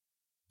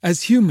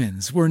As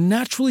humans, we're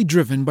naturally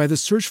driven by the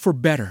search for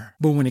better.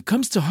 But when it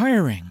comes to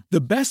hiring,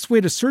 the best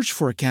way to search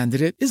for a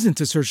candidate isn't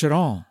to search at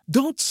all.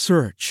 Don't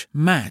search,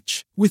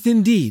 match with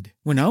Indeed.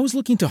 When I was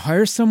looking to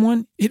hire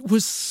someone, it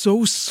was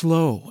so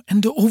slow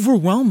and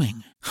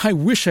overwhelming. I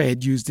wish I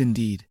had used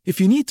Indeed.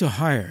 If you need to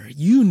hire,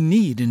 you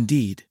need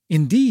Indeed.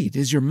 Indeed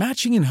is your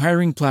matching and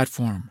hiring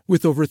platform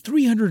with over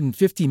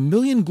 350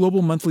 million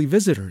global monthly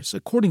visitors,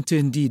 according to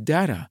Indeed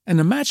data, and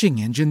a matching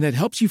engine that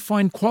helps you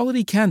find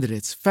quality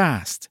candidates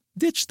fast.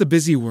 Ditch the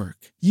busy work.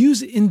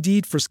 Use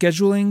Indeed for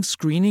scheduling,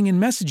 screening,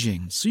 and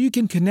messaging so you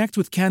can connect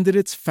with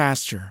candidates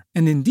faster.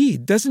 And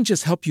Indeed doesn't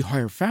just help you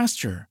hire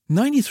faster.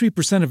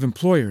 93% of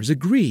employers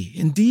agree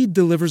Indeed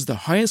delivers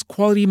the highest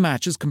quality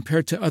matches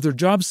compared to other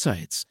job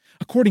sites,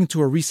 according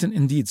to a recent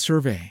Indeed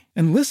survey.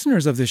 And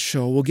listeners of this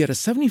show will get a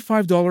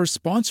 $75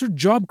 sponsored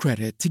job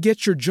credit to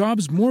get your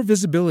jobs more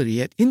visibility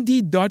at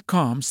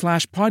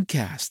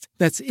Indeed.com/podcast.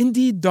 That's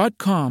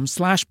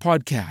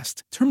Indeed.com/podcast.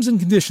 Terms and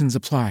conditions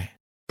apply.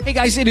 Hey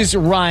guys, it is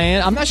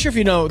Ryan. I'm not sure if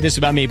you know this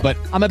about me, but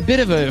I'm a bit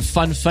of a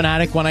fun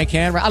fanatic when I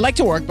can. I like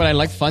to work, but I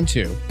like fun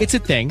too. It's a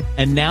thing.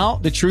 And now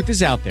the truth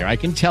is out there. I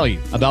can tell you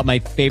about my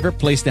favorite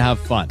place to have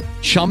fun.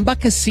 Chumba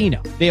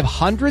Casino. They have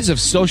hundreds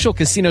of social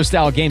casino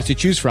style games to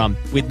choose from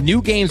with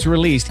new games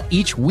released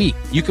each week.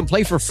 You can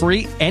play for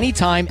free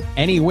anytime,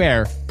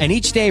 anywhere. And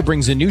each day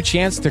brings a new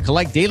chance to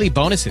collect daily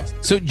bonuses.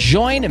 So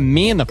join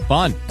me in the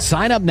fun.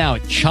 Sign up now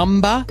at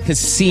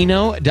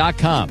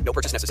ChumbaCasino.com. No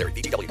purchase necessary.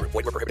 VGW Group.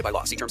 Void where prohibited by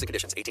law. See terms and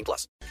conditions.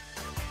 18+.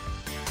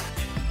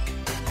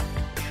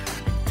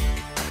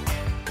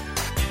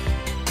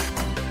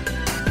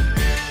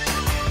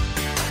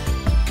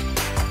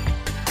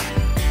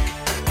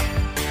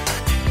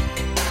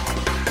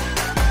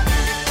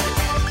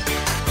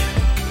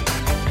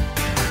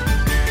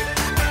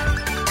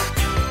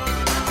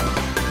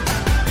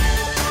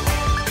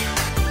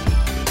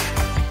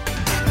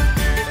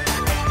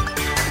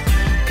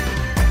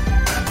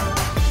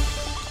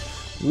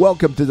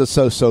 Welcome to the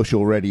So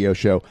Social Radio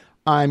Show.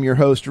 I'm your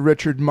host,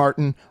 Richard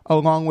Martin,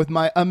 along with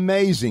my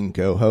amazing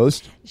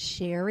co-host,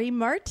 Sherry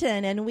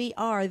Martin, and we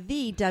are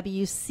the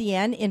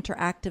WCN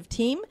Interactive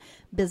Team,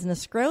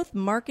 business growth,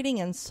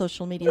 marketing, and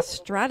social media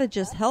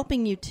strategists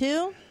helping you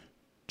to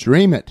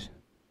dream it,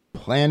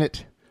 plan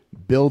it,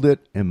 build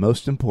it, and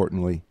most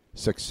importantly,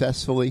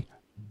 successfully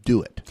do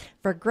it.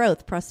 For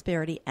growth,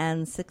 prosperity,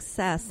 and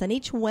success. And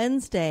each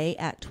Wednesday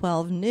at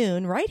 12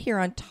 noon, right here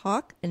on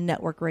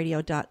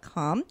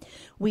TalkNetworkRadio.com,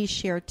 we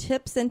share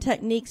tips and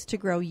techniques to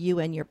grow you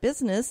and your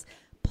business,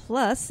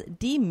 plus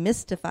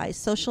demystify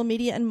social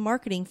media and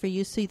marketing for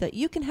you so that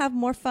you can have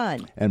more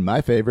fun. And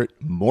my favorite,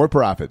 more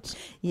profits.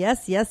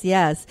 Yes, yes,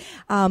 yes.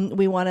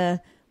 We want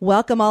to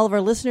welcome all of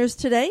our listeners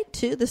today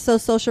to the So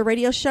Social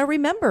Radio Show.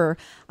 Remember,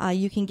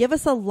 you can give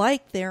us a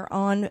like there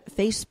on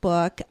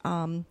Facebook,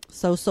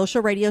 So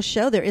Social Radio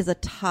Show. There is a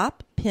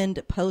top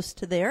pinned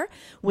post there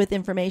with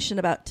information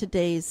about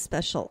today's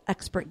special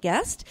expert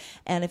guest.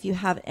 And if you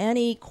have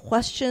any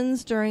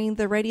questions during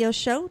the radio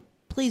show,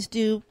 please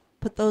do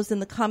put those in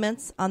the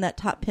comments on that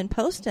top pinned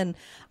post. And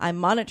I'm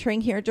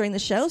monitoring here during the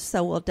show,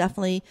 so we'll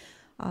definitely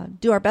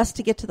do our best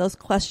to get to those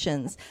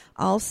questions.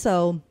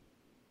 Also,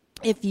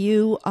 if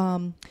you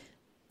are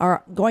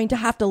going to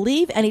have to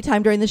leave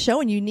anytime during the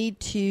show and you need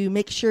to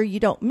make sure you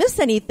don't miss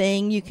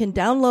anything, you can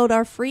download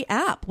our free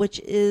app, which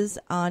is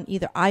on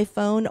either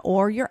iPhone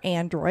or your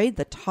Android,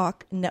 the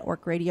Talk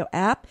Network Radio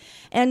app,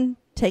 and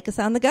take us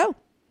on the go.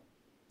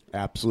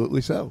 Absolutely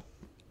so.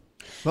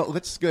 Well,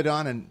 let's get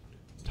on and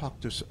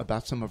talk to us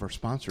about some of our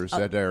sponsors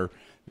that are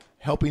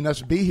helping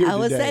us be here today. I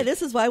would say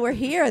this is why we're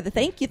here.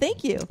 Thank you.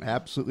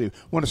 Absolutely. I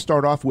want to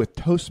start off with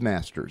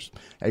Toastmasters,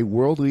 a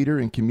world leader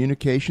in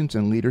communications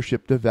and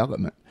leadership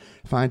development.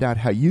 Find out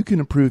how you can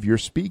improve your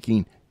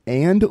speaking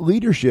and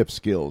leadership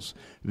skills.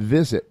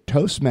 Visit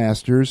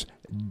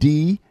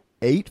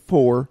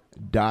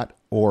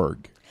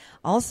toastmastersd84.org.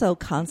 Also,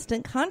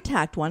 Constant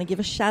Contact. Want to give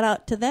a shout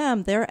out to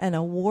them. They're an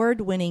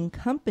award-winning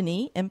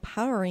company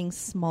empowering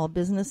small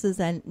businesses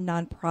and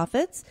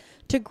nonprofits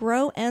to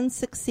grow and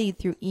succeed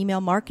through email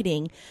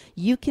marketing.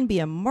 You can be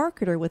a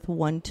marketer with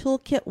one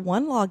toolkit,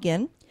 one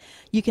login.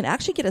 You can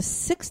actually get a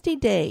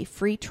 60-day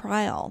free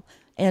trial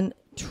and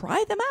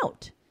try them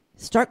out.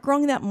 Start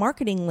growing that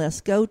marketing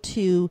list. Go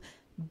to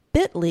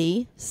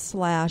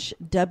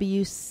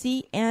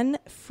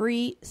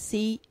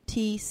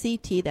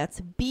bit.ly/WCNFreeCTCT. That's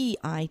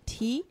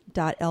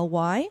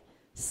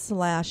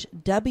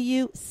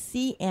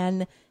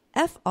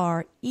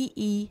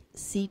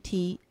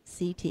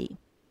bit.ly/WCNFreeCTCT.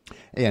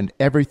 And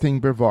Everything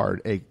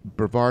Brevard, a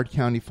Brevard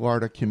County,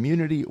 Florida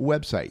community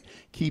website,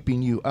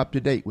 keeping you up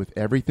to date with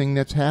everything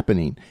that's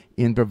happening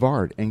in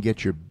Brevard. And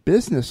get your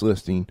business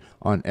listing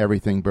on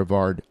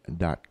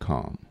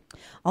everythingbrevard.com.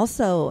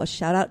 Also, a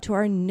shout out to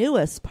our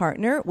newest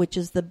partner, which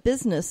is the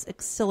Business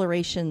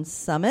Acceleration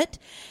Summit.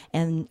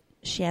 And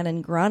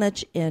Shannon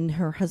Gronich and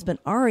her husband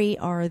Ari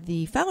are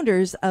the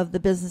founders of the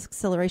Business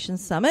Acceleration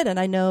Summit. And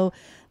I know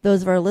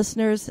those of our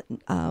listeners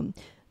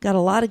got a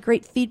lot of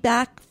great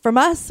feedback from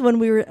us when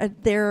we were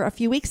there a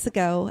few weeks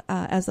ago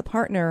as a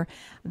partner.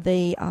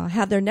 They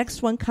have their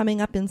next one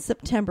coming up in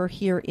September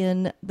here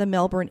in the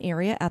Melbourne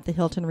area at the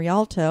Hilton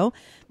Rialto.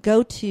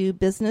 Go to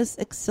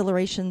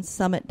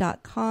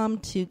businessaccelerationsummit.com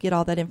to get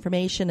all that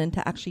information and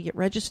to actually get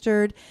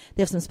registered.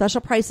 They have some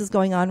special prices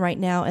going on right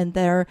now, and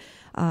they're,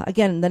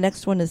 again, the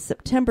next one is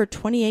September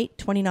 28,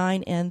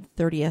 29, and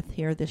 30th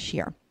here this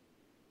year.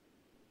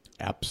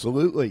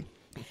 Absolutely.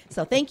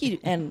 So thank you,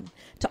 and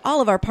to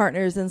all of our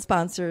partners and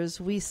sponsors,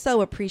 we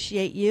so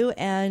appreciate you,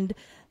 and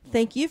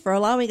thank you for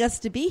allowing us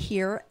to be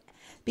here,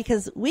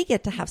 because we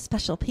get to have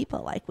special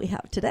people like we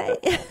have today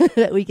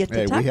that we get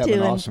to talk to. We have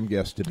an awesome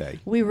guest today.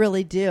 We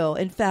really do.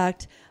 In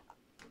fact,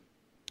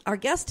 our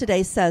guest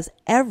today says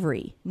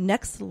every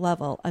next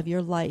level of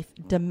your life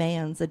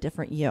demands a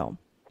different you.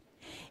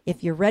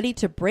 If you're ready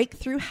to break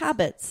through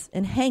habits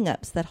and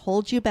hang-ups that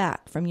hold you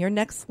back from your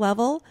next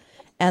level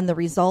and the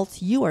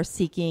results you are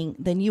seeking,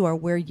 then you are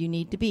where you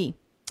need to be.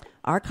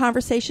 Our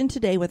conversation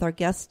today with our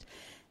guest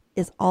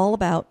is all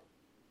about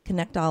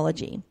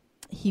connectology.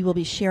 He will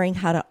be sharing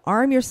how to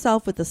arm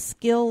yourself with the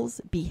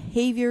skills,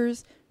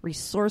 behaviors,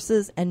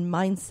 resources, and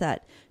mindset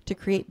to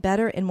create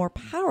better and more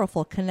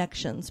powerful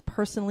connections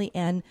personally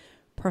and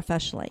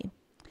professionally.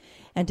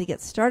 And to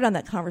get started on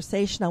that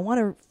conversation, I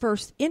want to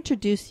first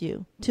introduce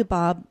you to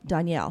Bob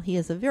Daniel. He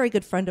is a very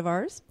good friend of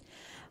ours.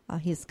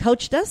 He's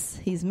coached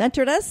us. He's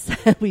mentored us.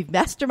 We've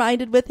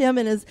masterminded with him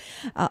and his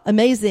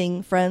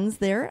amazing friends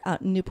there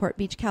out in Newport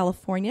Beach,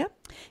 California.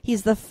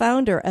 He's the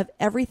founder of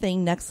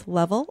Everything Next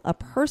Level, a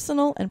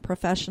personal and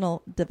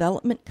professional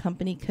development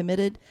company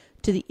committed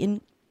to the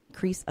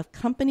increase of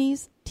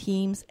companies,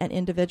 teams, and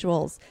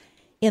individuals.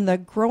 In the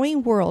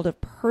growing world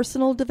of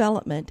personal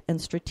development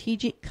and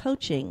strategic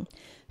coaching,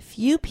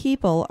 few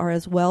people are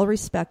as well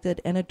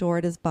respected and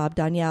adored as Bob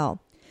Daniel.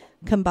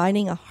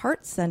 Combining a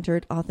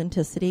heart-centered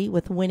authenticity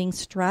with winning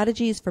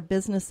strategies for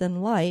business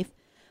and life,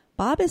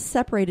 Bob has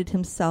separated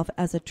himself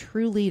as a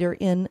true leader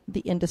in the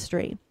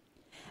industry.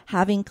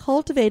 Having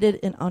cultivated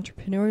an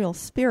entrepreneurial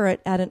spirit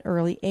at an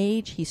early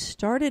age, he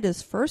started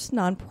his first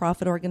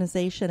nonprofit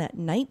organization at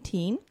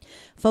 19,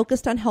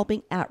 focused on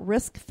helping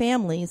at-risk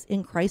families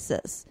in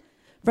crisis.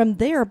 From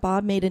there,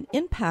 Bob made an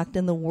impact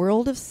in the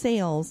world of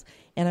sales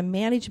and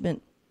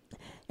management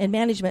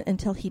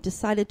until he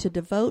decided to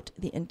devote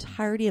the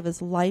entirety of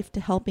his life to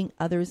helping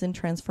others in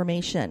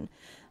transformation.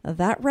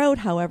 That road,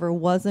 however,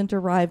 wasn't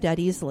arrived at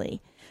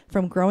easily.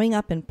 From growing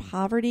up in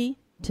poverty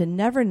to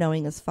never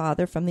knowing his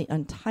father, from the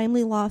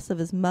untimely loss of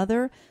his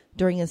mother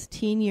during his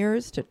teen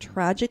years to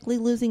tragically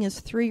losing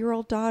his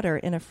 3-year-old daughter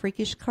in a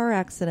freakish car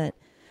accident,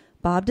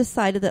 Bob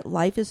decided that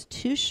life is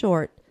too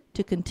short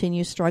to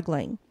continue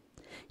struggling.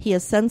 He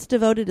has since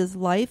devoted his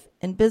life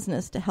and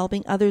business to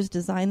helping others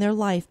design their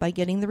life by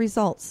getting the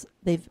results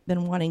they've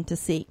been wanting to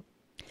see.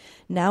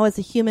 Now, as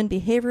a human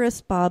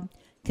behaviorist, Bob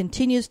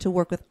continues to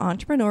work with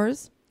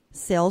entrepreneurs,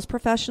 sales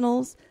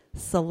professionals,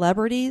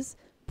 celebrities,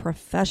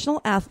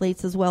 professional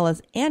athletes, as well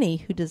as any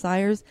who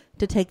desires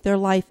to take their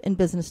life and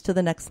business to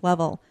the next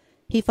level.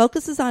 He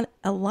focuses on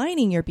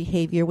aligning your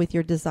behavior with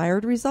your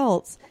desired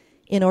results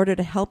in order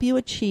to help you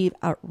achieve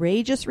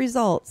outrageous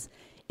results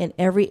in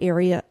every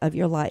area of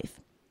your life.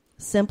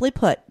 Simply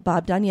put,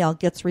 Bob Daniel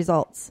gets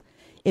results.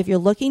 If you're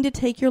looking to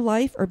take your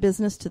life or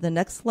business to the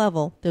next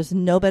level, there's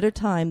no better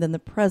time than the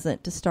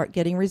present to start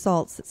getting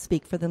results that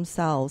speak for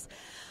themselves.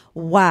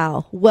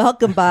 Wow.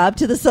 Welcome, Bob,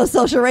 to the So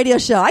Social Radio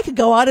Show. I could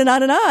go on and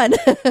on and on.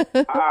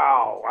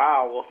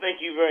 Wow. Well,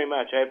 thank you very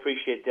much. I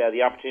appreciate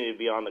the opportunity to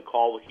be on the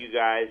call with you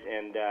guys,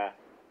 and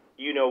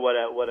you know what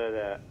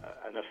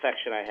an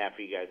affection I have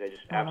for you guys. I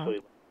just absolutely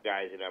love you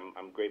guys, and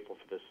I'm grateful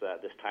for this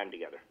time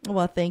together.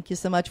 Well, thank you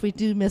so much. We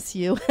do miss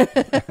you.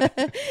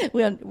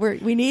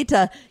 we need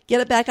to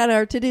get it back on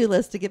our to-do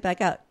list to get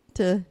back out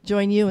to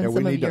join you and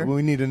some of your...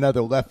 We need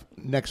another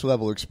next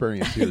level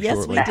experience here yes,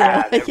 shortly. We do.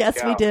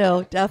 Yes, we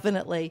do.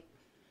 Definitely.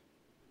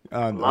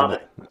 Love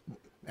it.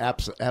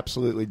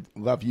 Absolutely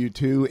love you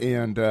too,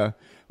 and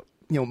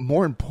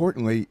more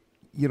importantly,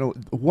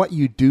 what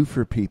you do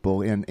for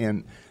people,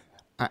 and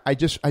I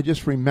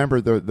just remember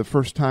the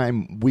first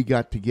time we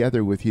got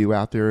together with you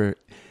out there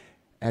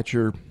at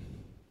your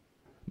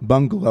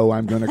bungalow,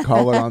 I'm going to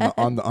call it,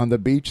 on the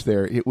beach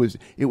there. It was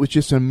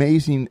just an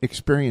amazing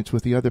experience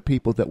with the other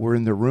people that were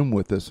in the room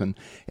with us, and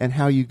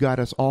how you got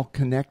us all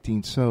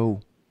connecting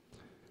so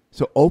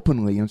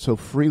openly and so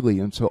freely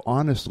and so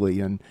honestly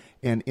and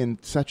in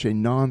such a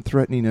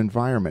non-threatening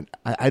environment.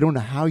 I don't know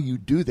how you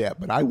do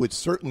that, but I would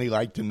certainly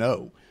like to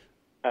know.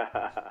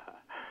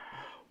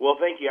 Well,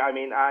 thank you. I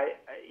mean,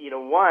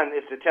 one,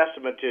 it's a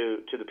testament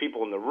to the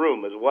people in the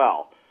room as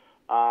well.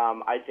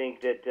 I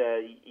think that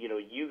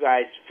you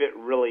guys fit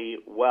really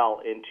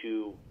well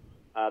into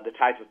the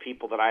type of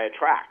people that I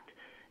attract,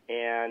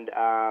 and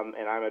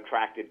I'm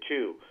attracted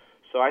to.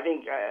 So I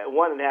think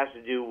one, it has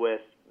to do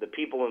with the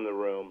people in the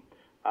room,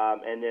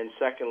 and then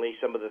secondly,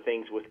 some of the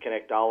things with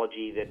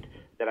connectology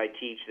that I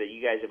teach that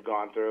you guys have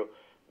gone through.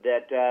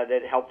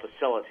 that help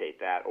facilitate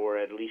that, or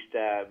at least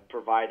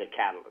provide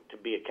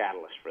be a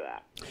catalyst for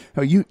that.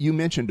 Oh, you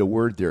mentioned a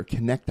word there,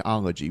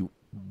 connectology.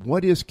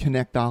 What is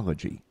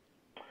connectology?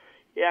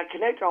 Yeah,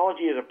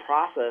 connectology is a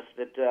process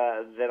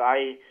that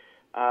I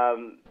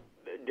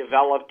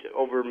developed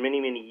over many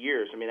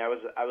years. I mean, I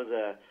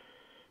was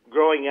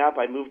growing up.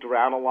 I moved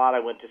around a lot. I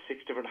went to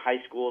 6 different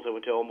high schools. I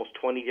went to almost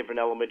 20 different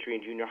elementary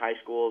and junior high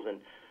schools, and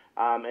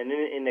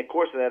in the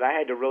course of that, I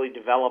had to really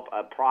develop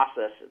a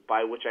process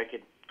by which I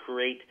could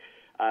create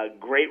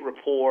great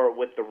rapport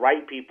with the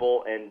right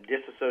people and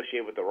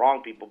disassociate with the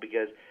wrong people,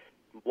 because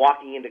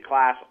walking into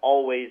class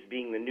always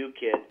being the new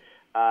kid,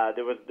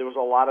 there was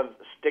a lot of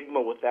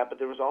stigma with that, but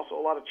there was also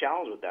a lot of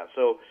challenge with that.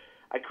 So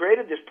I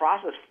created this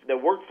process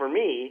that worked for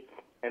me,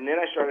 and then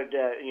I started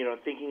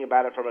thinking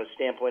about it from a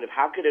standpoint of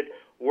how could it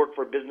work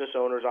for business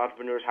owners,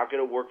 entrepreneurs, how could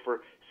it work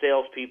for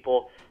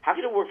salespeople, how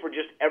could it work for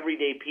just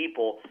everyday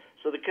people.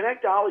 So the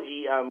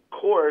Connectology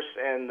course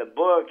and the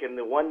book and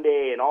the one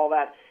day and all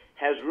that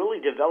has really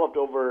developed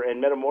over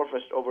and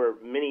metamorphosed over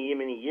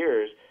many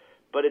years,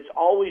 but it's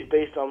always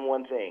based on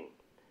one thing.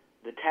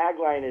 The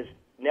tagline is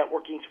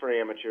networking's for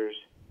amateurs,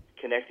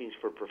 connecting's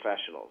for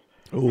professionals.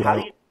 Ooh,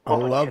 I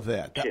love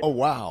that. Oh,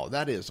 wow.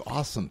 That is an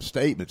awesome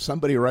statement.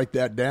 Somebody write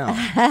that down.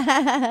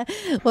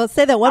 Well,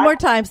 say that one more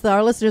time so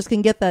our listeners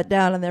can get that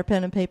down on their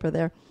pen and paper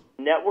there.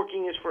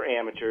 Networking is for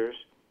amateurs,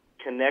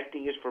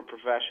 connecting is for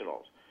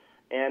professionals.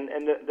 And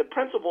the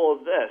principle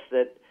is this,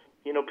 that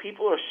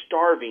people are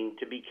starving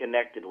to be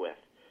connected with.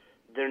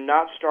 They're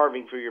not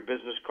starving for your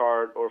business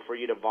card or for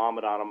you to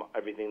vomit on them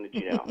everything that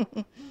you know.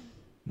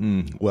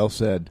 Well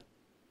said.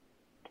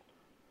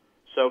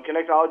 So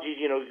Connectology,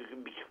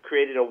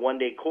 created a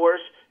one-day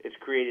course. It's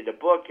created a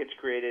book. It's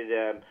created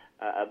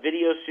a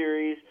video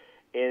series,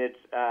 and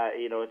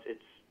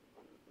it's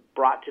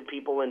brought to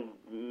people in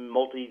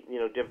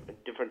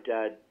different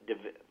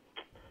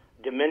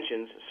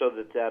dimensions so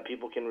that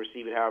people can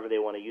receive it however they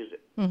want to use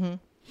it. Mm-hmm.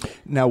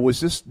 Now, was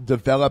this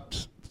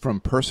developed from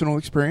personal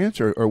experience,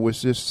 or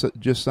was this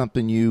just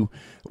something you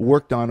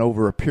worked on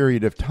over a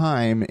period of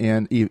time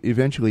and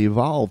eventually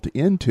evolved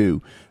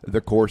into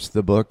the course,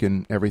 the book,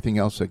 and everything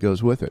else that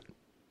goes with it?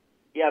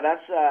 Yeah,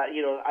 that's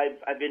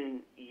I've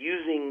been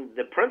using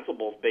the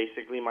principles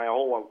basically my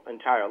whole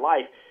entire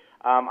life.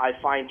 I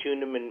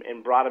fine-tuned them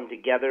and brought them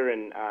together,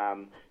 and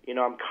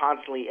I'm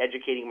constantly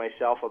educating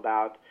myself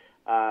about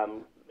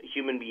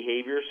human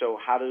behavior. So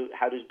how do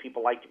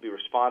people like to be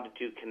responded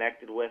to,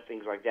 connected with,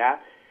 things like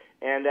that.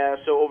 And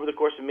so over the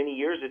course of many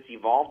years, it's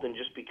evolved and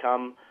just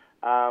become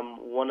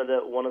one of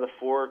the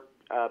 4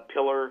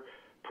 pillar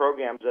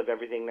programs of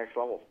Everything Next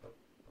Level.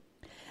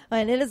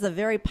 And it is a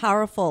very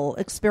powerful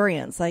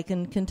experience. I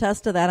can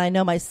contest to that. I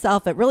know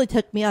myself, it really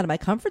took me out of my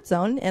comfort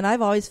zone, and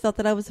I've always felt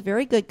that I was a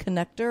very good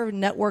connector,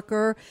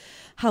 networker.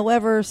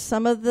 However,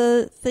 some of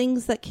the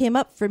things that came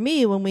up for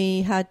me when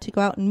we had to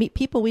go out and meet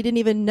people we didn't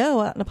even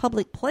know out in a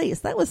public place,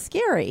 that was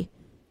scary.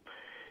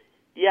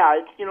 Yeah,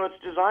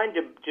 it's designed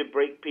to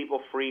break people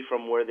free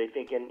from where they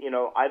think. And,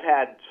 I've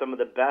had some of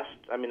the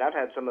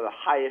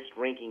highest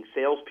ranking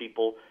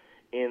salespeople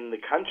in the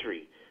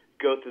country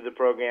go through the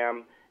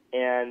program,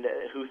 and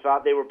who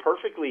thought they were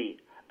perfectly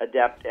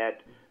adept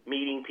at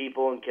meeting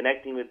people and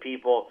connecting with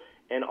people,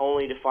 and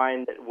only to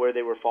find that where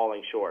they were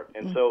falling short.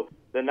 And so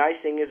the nice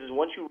thing is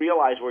once you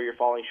realize where you're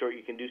falling short,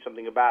 you can do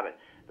something about it.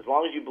 As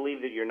long as you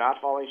believe that you're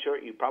not falling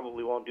short, you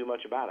probably won't do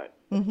much about it.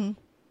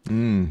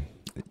 Mm-hmm.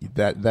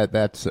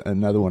 That's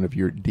another one of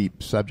your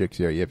deep subjects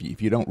there.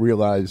 If you don't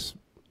realize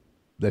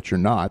that you're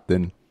not,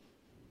 then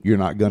you're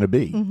not going to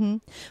be. Mm-hmm.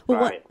 Well,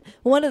 right.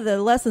 One of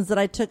the lessons that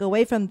I took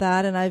away from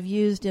that and I've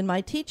used in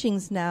my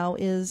teachings now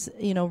is,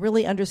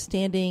 really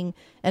understanding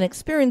and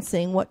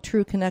experiencing what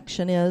true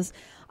connection is.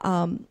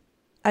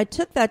 I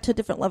took that to a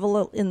different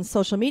level in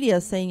social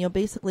media, saying,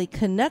 basically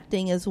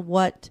connecting is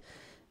what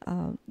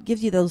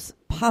gives you those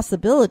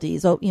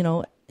possibilities.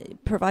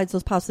 It provides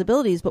those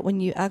possibilities, but when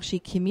you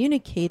actually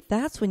communicate,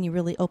 that's when you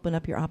really open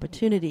up your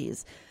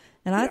opportunities.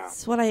 And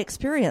that's what I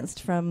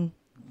experienced from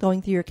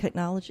going through your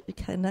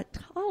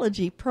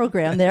connectology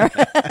program there.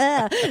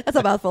 That's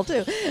a mouthful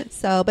too.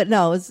 So, but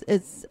no,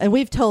 it's and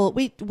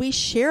we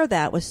share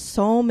that with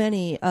so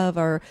many of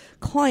our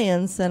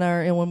clients and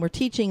when we're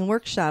teaching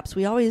workshops,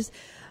 we always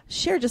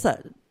share just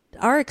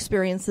our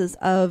experiences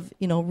of,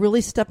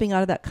 really stepping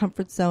out of that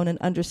comfort zone and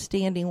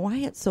understanding why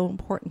it's so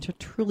important to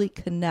truly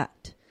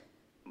connect.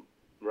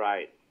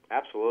 Right.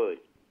 Absolutely.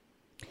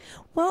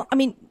 Well,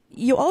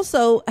 you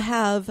also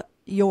have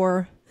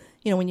your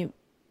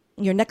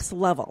next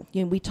level.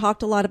 We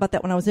talked a lot about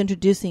that when I was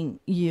introducing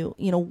you.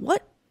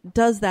 What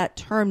does that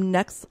term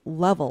next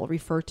level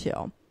refer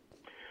to?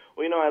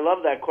 Well, I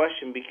love that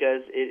question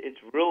because it's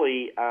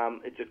really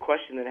it's a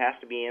question that has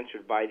to be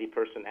answered by the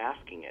person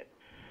asking it.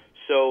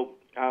 So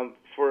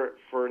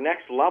for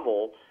next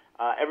level,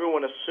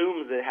 everyone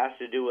assumes it has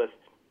to do with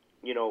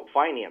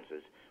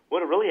finances.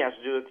 What it really has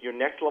to do with your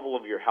next level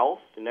of your health,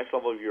 the next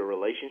level of your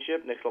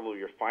relationship, next level of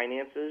your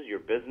finances, your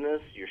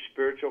business, your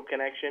spiritual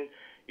connection,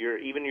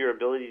 even your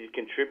ability to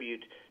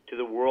contribute to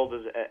the world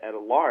at a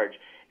large.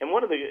 And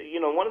one of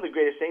the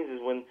greatest things is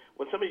when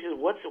somebody says,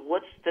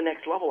 "What's the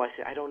next level?" I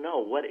say, "I don't know.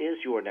 What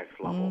is your next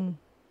level?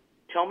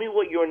 Tell me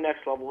what your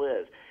next level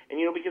is." And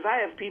because I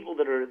have people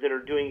that are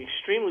doing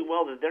extremely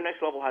well, that their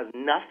next level has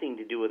nothing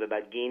to do with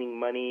about gaining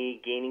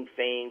money, gaining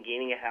fame,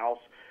 gaining a house,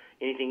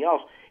 anything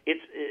else.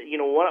 It's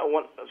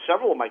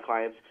several of my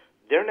clients,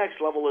 their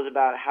next level is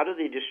about how do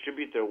they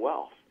distribute their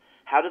wealth,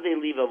 how do they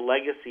leave a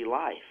legacy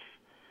life,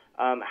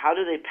 how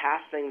do they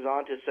pass things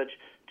on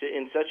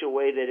in such a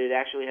way that it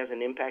actually has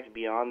an impact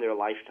beyond their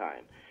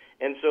lifetime.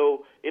 And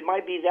so it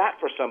might be that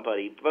for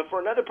somebody, but for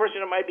another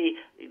person it might be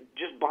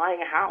just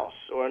buying a house,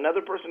 or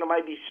another person it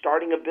might be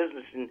starting a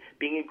business and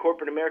being in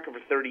corporate America for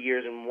 30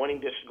 years and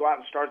wanting to go out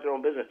and start their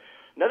own business.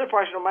 Another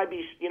person it might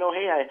be,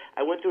 hey,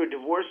 I went through a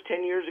divorce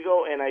 10 years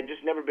ago and I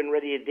just never been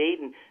ready to date,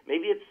 and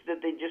maybe it's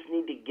that they just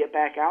need to get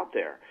back out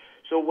there.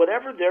 So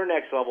whatever their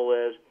next level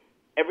is,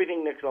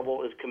 Everything Next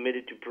Level is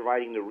committed to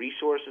providing the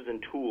resources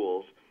and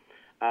tools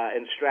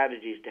and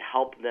strategies to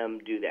help them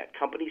do that.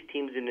 Companies,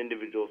 teams, and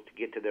individuals to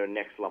get to their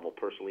next level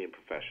personally and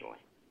professionally.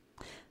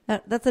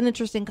 That's an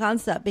interesting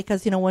concept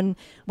because,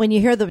 when you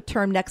hear the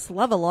term next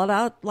level,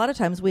 a lot of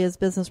times we as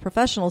business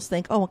professionals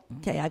think, oh,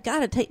 okay, I've got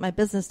to take my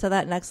business to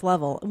that next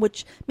level,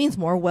 which means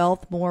more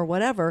wealth, more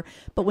whatever.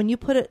 But when you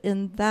put it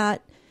in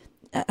that,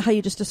 how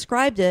you just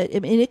described it, I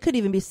mean, it could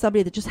even be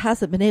somebody that just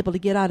hasn't been able to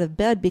get out of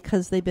bed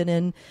because they've been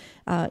in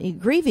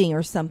grieving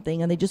or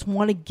something, and they just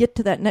want to get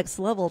to that next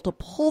level to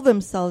pull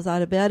themselves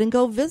out of bed and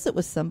go visit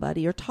with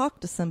somebody or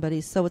talk to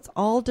somebody. So it's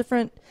all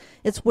different.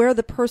 It's where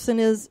the person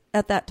is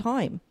at that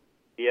time.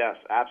 Yes,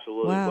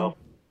 absolutely. Wow. Well,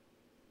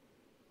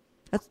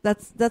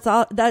 that's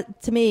all.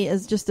 That to me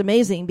is just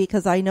amazing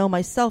because I know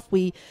myself.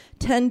 We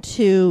tend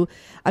to,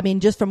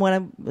 just from when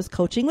I was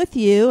coaching with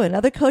you and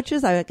other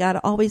coaches, I got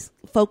to always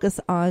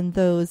focus on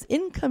those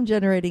income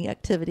generating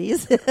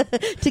activities.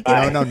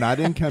 No,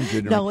 not income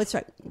generating. No, it's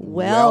right.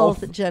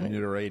 Wealth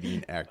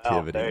generating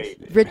activities.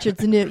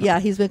 Richard's new. Yeah,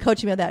 he's been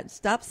coaching me on that.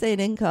 Stop saying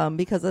income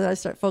because then I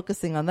start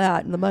focusing on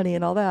that and the money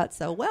and all that.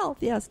 So wealth,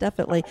 yes,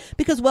 definitely.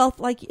 Because wealth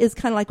is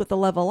kind of like with the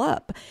level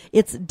up.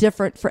 It's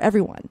different for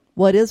everyone.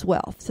 What is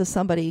wealth? So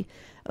somebody,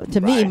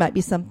 to me, might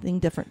be something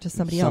different to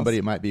somebody else. Somebody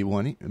it might be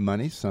wanting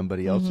money.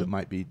 Somebody else it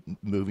might be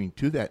moving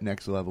to that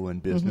next level in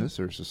business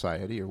or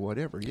society or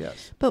whatever.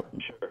 Yes. But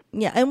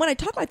yeah, and when I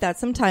talk like that,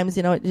 sometimes,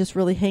 it just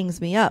really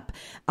hangs me up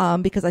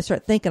because I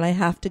start thinking I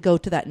have to go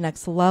to that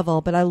next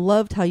level. But I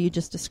loved how you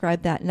just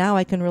described that. Now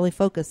I can really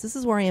focus. This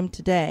is where I am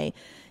today.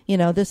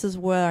 This is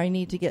where I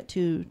need to get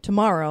to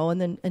tomorrow,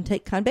 and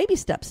take kind of baby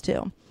steps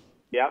too.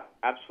 Yeah,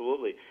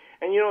 absolutely.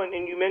 And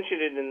and you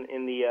mentioned it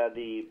in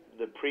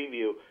the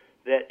preview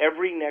that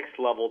every next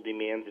level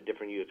demands a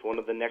different you. It's one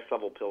of the next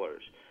level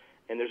pillars,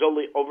 and there's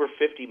only over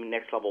 50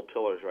 next level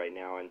pillars right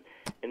now. And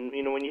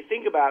when you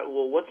think about,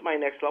 well, what's my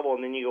next level,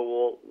 and then you go,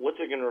 well, what's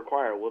it going to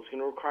require? Well, it's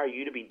going to require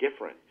you to be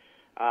different.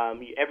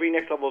 Every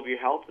next level of your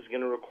health is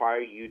going to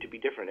require you to be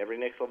different. Every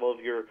next level of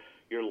your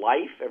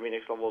life, every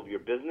next level of your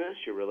business,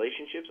 your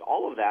relationships,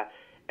 all of that.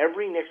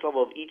 Every next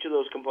level of each of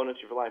those components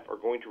of your life are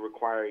going to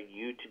require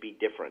you to be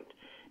different.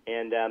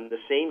 And the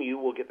same you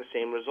will get the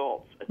same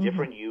results. A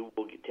different you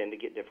will tend to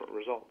get different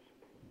results.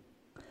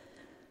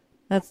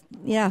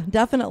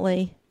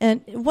 Definitely.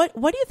 And what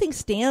do you think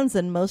stands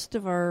in most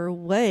of our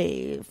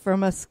way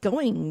from us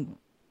going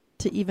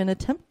to even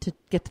attempt to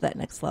get to that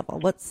next level?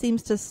 What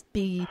seems to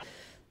be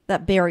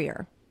that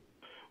barrier?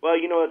 Well,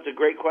 it's a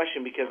great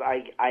question because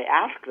I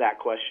ask that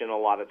question a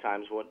lot of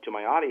times to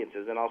my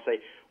audiences, and I'll say,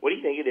 what do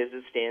you think it is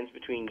that stands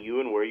between you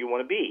and where you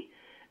want to be?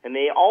 And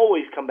they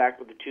always come back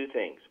with the two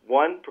things.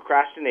 One,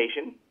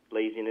 procrastination,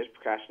 laziness,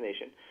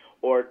 procrastination.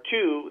 Or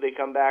two, they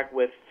come back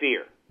with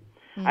fear.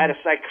 I had a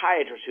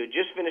psychiatrist who had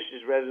just finished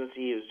his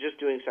residency. He was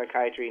just doing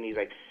psychiatry, and he's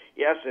like,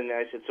 yes. And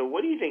I said, so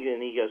what do you think?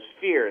 And he goes,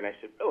 fear. And I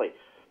said, really?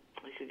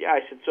 He said, yeah.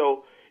 I said,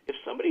 so if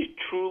somebody's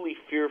truly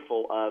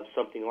fearful of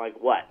something, like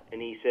what? And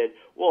he said,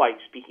 well,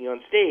 like speaking on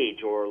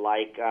stage, or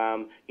like,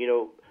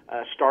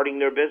 starting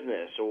their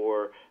business,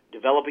 or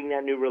developing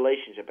that new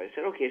relationship. I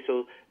said, okay,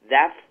 so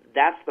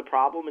that's the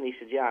problem? And he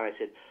said, yeah. And I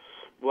said,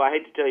 well, I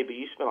hate to tell you, but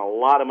you spent a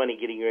lot of money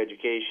getting your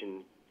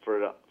education for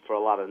a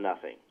lot of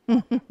nothing. and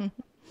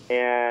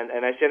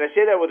I said, I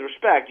say that with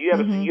respect. You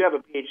have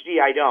a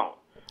PhD, I don't.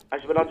 I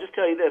said, but I'll just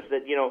tell you this,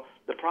 that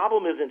the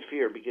problem isn't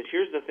fear, because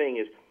here's the thing: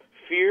 is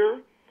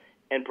fear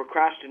and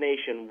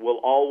procrastination will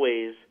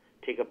always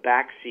take a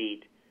back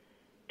seat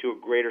to a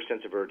greater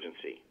sense of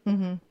urgency.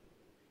 And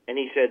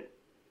he said,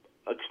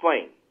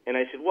 explain. And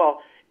I said,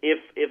 well,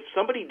 if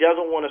somebody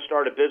doesn't want to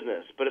start a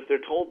business, but if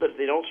they're told that if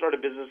they don't start a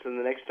business in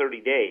the next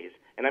 30 days,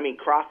 and I mean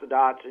cross the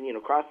dots and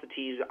cross the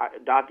T's,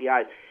 dot the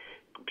I's,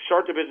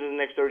 start their business in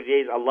the next 30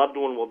 days, a loved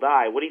one will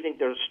die. What do you think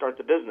they'll start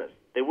the business?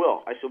 They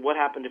will. I said, what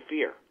happened to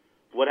fear?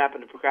 What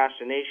happened to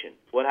procrastination?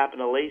 What happened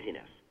to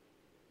laziness?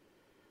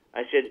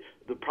 I said,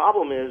 the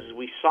problem is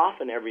we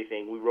soften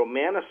everything. We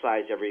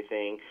romanticize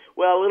everything.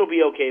 Well, it'll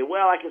be okay.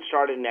 Well, I can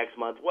start it next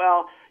month.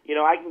 Well,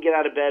 I can get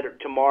out of bed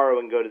tomorrow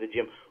and go to the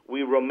gym.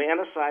 We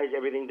romanticize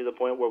everything to the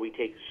point where we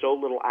take so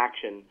little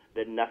action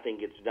that nothing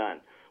gets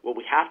done. What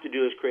we have to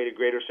do is create a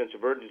greater sense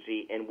of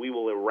urgency, and we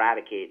will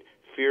eradicate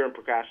fear and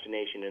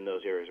procrastination in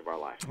those areas of our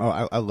life. Oh,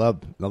 I love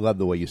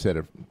the way you said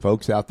it,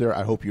 folks out there.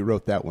 I hope you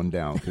wrote that one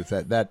down, because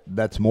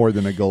that's more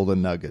than a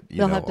golden nugget.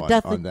 You'll have to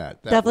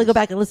definitely go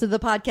back and listen to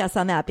the podcast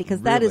on that,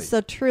 because that is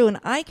so true. And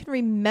I can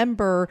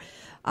remember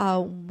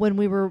when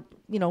we were,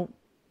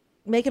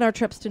 making our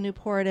trips to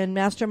Newport and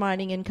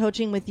masterminding and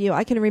coaching with you.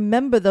 I can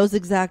remember those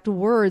exact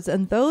words,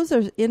 and those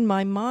are in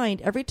my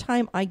mind every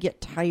time I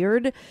get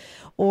tired,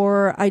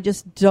 or I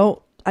just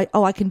don't.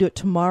 I can do it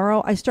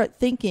tomorrow. I start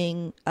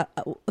thinking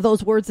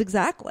those words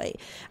exactly.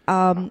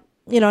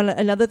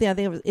 Another thing I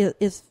think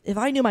is if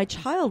I knew my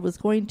child was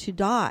going to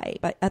die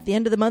at the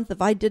end of the month,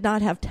 if I did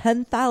not have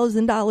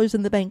 $10,000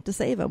 in the bank to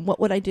save him, what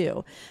would I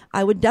do?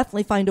 I would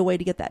definitely find a way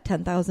to get that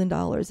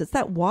 $10,000. It's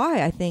that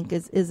why, I think,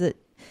 is it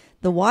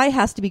the why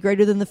has to be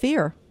greater than the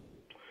fear.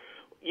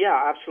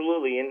 Yeah,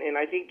 absolutely. And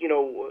I think,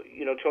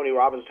 Tony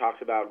Robbins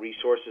talks about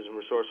resources and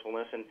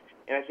resourcefulness, and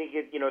I think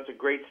it's a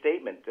great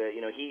statement.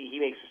 He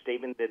makes a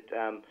statement that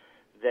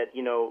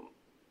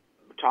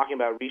talking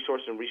about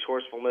resource and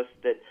resourcefulness,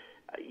 that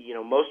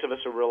most of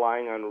us are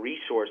relying on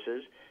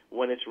resources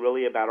when it's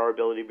really about our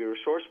ability to be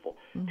resourceful.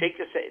 Mm-hmm. Take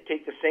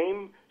the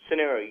same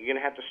scenario. You're going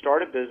to have to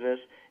start a business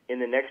in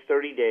the next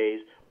 30 days,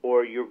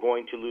 or you're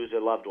going to lose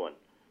a loved one.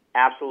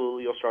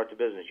 Absolutely, you'll start the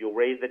business. You'll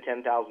raise the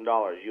 $10,000.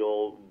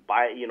 You'll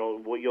buy,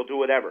 you'll do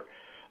whatever.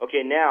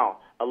 Okay, now,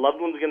 a loved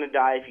one's going to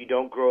die if you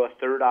don't grow a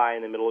third eye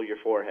in the middle of your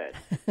forehead.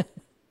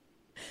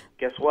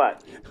 Guess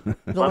what?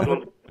 Loved one's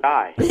going to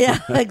die. Yeah,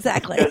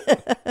 exactly.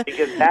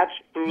 because that's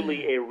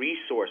truly a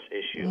resource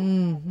issue.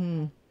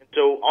 Mm-hmm.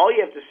 So all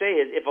you have to say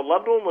is, if a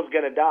loved one was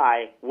going to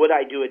die, would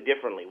I do it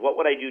differently? What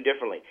would I do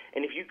differently?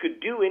 And if you could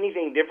do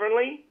anything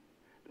differently,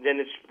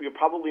 then you're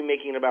probably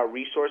making it about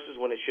resources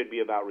when it should be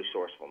about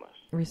resourcefulness.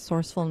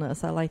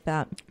 Resourcefulness, I like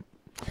that.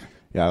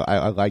 Yeah,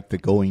 I like the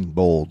going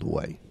bold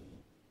way.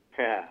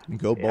 Yeah.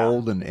 Go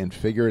bold and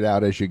figure it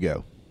out as you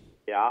go.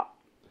 Yeah.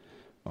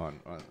 Well,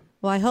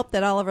 I hope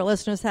that all of our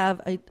listeners have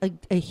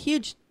a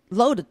huge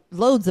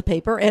loads of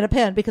paper and a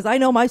pen, because I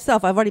know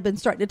myself, I've already been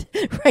starting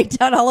to write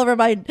down all over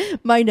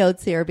my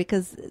notes here,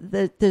 because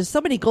there's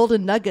so many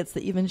golden nuggets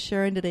that you've been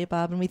sharing today,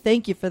 Bob, and we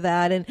thank you for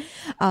that. And,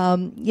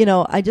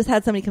 I just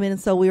had somebody come in, and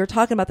so we were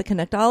talking about the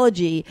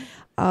connectology.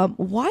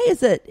 Why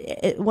is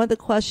it one of the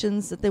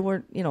questions that they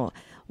weren't,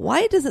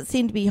 why does it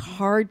seem to be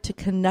hard to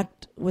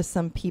connect with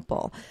some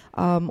people?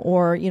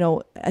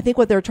 I think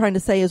what they're trying to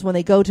say is when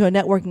they go to a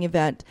networking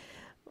event,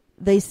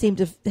 they seem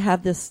to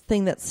have this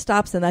thing that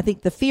stops them. I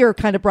think the fear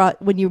kind of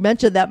when you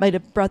mentioned that, might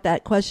have brought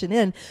that question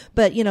in.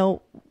 But,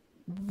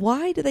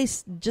 why do they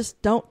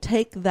just don't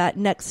take that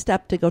next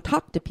step to go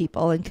talk to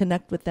people and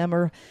connect with them?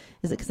 Or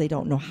is it because they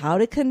don't know how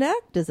to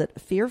connect? Is it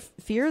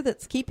fear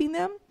that's keeping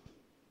them?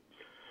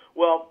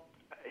 Well,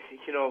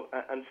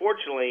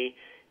 unfortunately,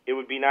 it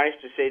would be nice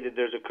to say that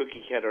there's a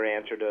cookie cutter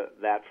answer to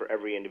that for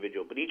every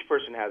individual, but each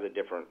person has a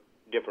different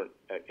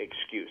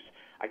excuse.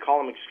 I call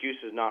them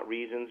excuses, not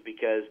reasons,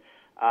 because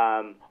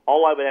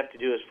all I would have to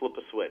do is flip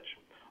a switch.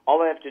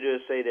 All I have to do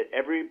is say that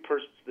every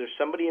person, there's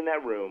somebody in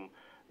that room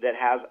that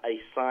has a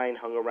sign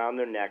hung around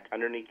their neck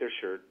underneath their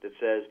shirt that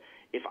says,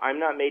 if I'm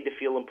not made to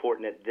feel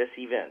important at this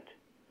event,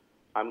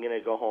 I'm going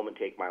to go home and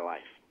take my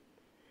life.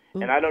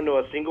 And I don't know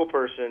a single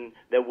person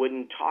that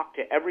wouldn't talk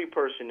to every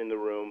person in the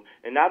room,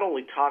 and not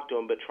only talk to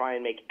them, but try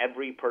and make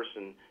every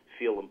person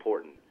feel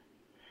important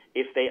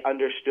if they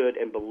understood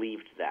and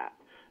believed that.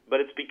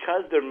 But it's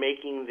because they're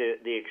making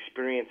the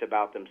experience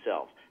about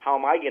themselves. How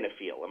am I going to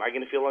feel? Am I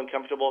going to feel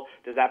uncomfortable?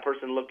 Does that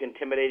person look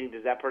intimidating?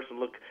 Does that person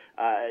look,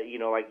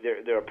 like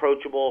they're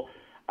approachable?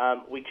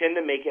 We tend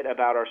to make it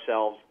about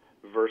ourselves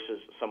versus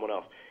someone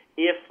else.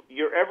 If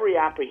you're ever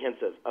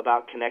apprehensive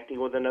about connecting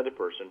with another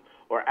person,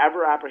 or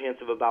ever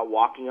apprehensive about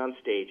walking on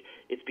stage,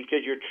 it's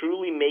because you're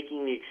truly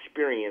making the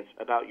experience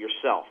about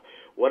yourself.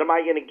 What am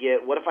I going to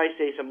get? What if I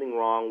say something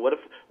wrong? What if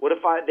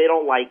they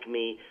don't like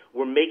me?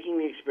 We're making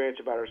the experience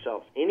about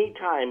ourselves.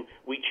 Anytime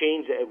we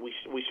change it, we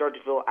start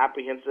to feel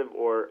apprehensive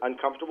or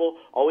uncomfortable,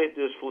 all we have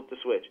to do is flip the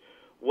switch.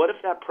 What if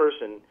that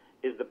person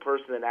is the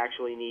person that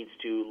actually needs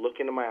to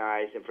look into my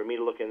eyes, and for me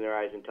to look in their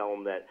eyes and tell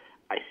them that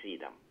I see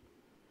them?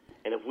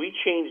 And if we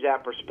change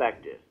that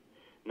perspective,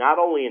 not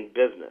only in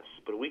business,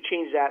 but we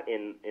change that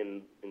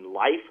in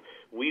life,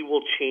 we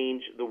will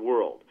change the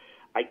world.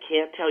 I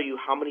can't tell you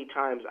how many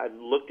times I've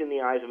looked in the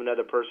eyes of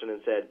another person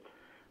and said,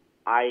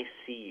 I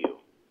see you.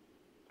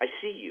 I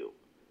see you.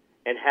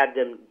 And had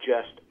them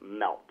just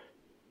melt.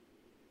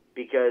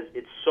 Because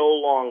it's so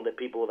long that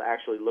people have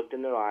actually looked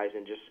in their eyes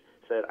and just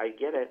said, I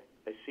get it.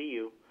 I see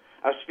you.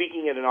 I was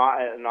speaking at an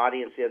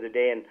audience the other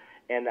day,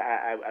 and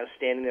I was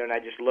standing there, and I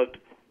just looked.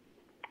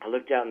 I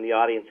looked out in the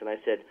audience, and I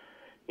said,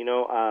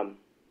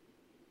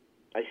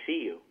 I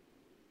see you.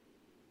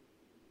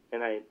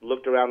 And I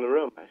looked around the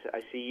room. I said, I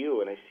see you,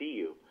 and I see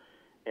you.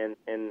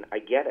 And I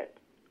get it.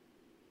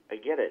 I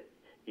get it.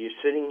 You're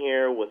sitting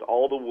here with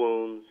all the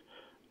wounds,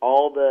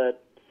 all the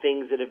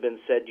things that have been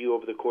said to you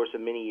over the course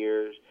of many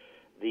years,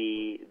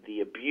 the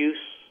abuse,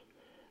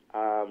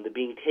 the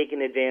being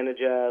taken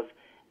advantage of,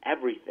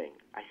 everything.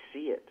 I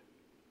see it.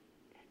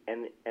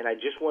 And I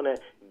just want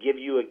to give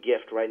you a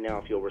gift right now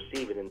if you'll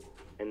receive it.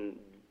 And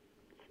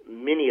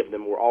many of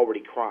them were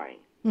already crying.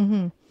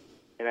 Mm-hmm.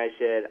 And I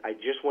said, I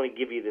just want to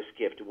give you this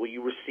gift. Will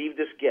you receive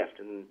this gift?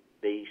 And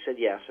they said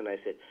yes. And I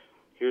said,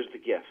 here's the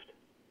gift.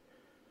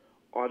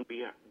 On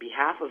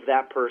behalf of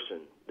that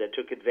person that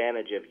took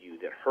advantage of you,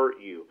 that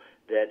hurt you,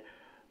 that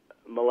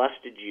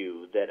molested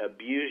you, that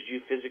abused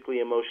you physically,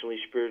 emotionally,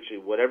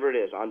 spiritually, whatever it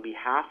is, on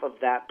behalf of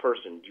that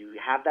person, do you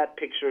have that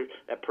picture,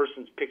 that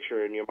person's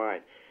picture in your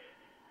mind?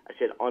 I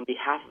said, on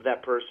behalf of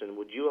that person,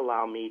 would you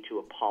allow me to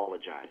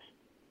apologize?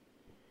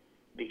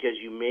 Because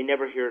you may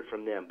never hear it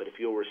from them, but if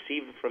you'll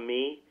receive it from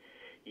me,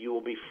 you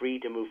will be free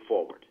to move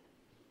forward.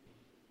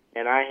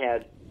 And I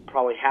had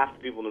probably half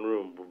the people in the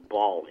room were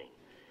bawling.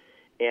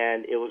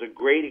 And it was a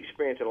great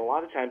experience. And a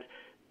lot of times,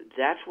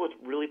 that's what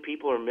really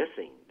people are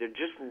missing. They're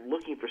just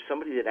looking for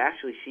somebody that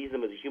actually sees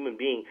them as a human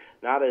being,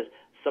 not as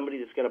somebody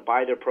that's going to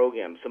buy their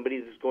program, somebody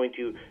that's going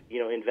to,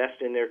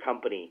 invest in their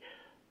company,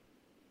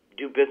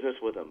 do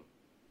business with them.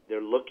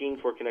 They're looking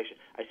for connection.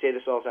 I say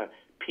this all the time.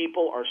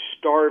 People are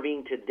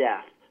starving to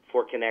death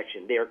for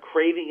connection. They are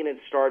craving it and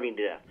starving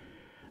to death.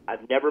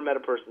 I've never met a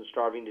person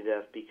starving to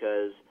death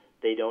because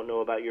they don't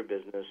know about your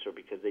business or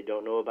because they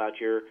don't know about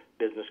your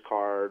business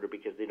card or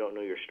because they don't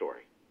know your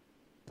story.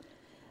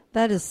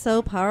 That is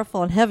so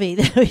powerful and heavy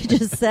that we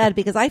just said,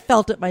 because I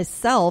felt it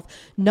myself,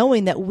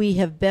 knowing that we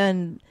have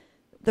been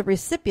the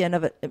recipient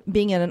of it,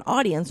 being in an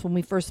audience when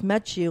we first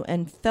met you,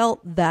 and felt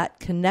that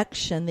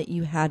connection that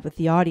you had with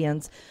the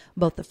audience,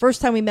 both the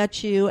first time we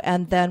met you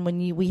and then when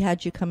we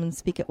had you come and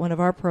speak at one of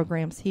our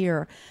programs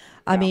here.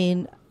 I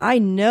mean, I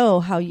know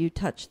how you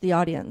touch the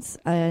audience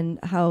and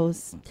how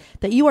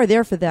that you are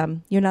there for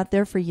them. You're not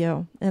there for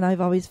you. And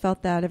I've always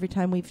felt that every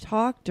time we've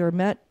talked or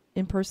met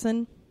in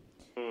person.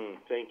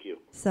 Thank you.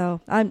 So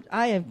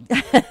I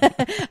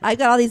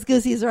got all these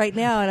goosies right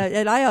now,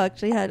 and I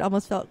actually had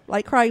almost felt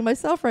like crying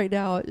myself right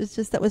now. It's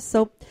just that was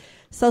so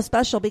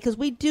special, because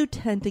we do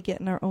tend to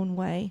get in our own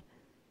way,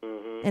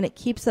 and it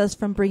keeps us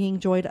from bringing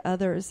joy to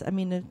others. I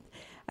mean,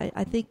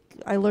 I think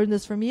I learned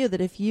this from you, that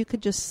if you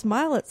could just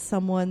smile at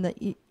someone,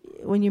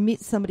 when you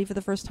meet somebody for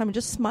the first time and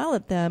just smile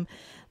at them,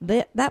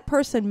 that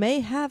person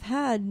may have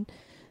had.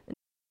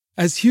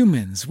 As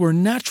humans, we're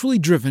naturally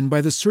driven by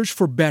the search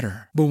for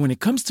better. But when it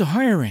comes to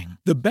hiring,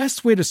 the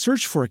best way to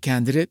search for a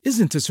candidate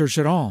isn't to search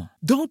at all.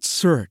 Don't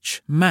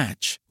search,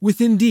 match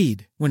with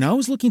Indeed. When I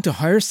was looking to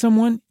hire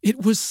someone,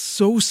 it was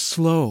so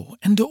slow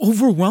and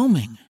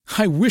overwhelming.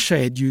 I wish I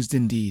had used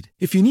Indeed.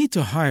 If you need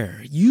to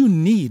hire, you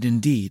need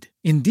Indeed.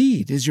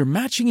 Indeed is your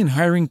matching and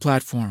hiring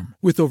platform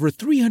with over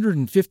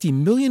 350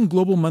 million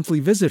global monthly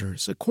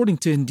visitors, according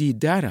to Indeed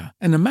data,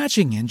 and a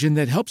matching engine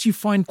that helps you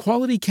find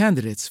quality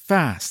candidates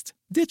fast.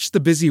 Ditch the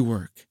busy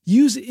work.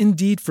 Use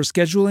Indeed for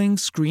scheduling,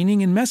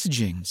 screening, and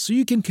messaging so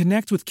you can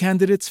connect with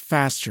candidates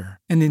faster.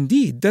 And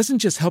Indeed doesn't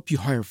just help you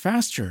hire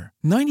faster.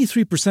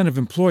 93% of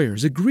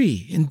employers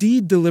agree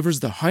Indeed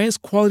delivers the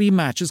highest quality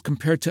matches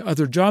compared to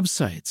other job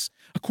sites,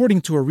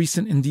 according to a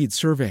recent Indeed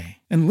survey.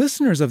 And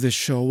listeners of this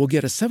show will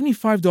get a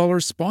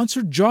 $75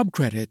 sponsored job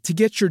credit to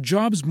get your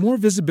jobs more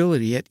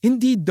visibility at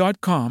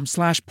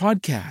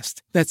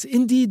Indeed.com/podcast. That's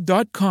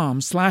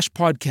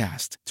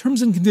Indeed.com/podcast.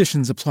 Terms and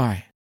conditions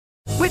apply.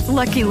 With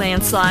Lucky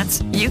Land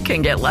Slots, you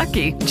can get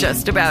lucky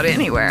just about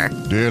anywhere.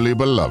 Dearly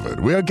beloved,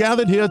 we are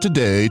gathered here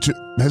today to...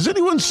 Has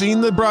anyone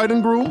seen the bride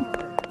and groom?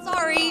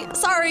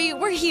 Sorry,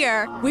 we're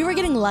here. We were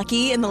getting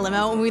lucky in the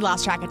limo and we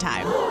lost track of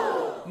time.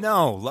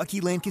 No, Lucky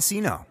Land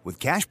Casino, with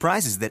cash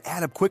prizes that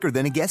add up quicker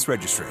than a guest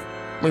registry.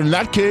 In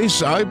that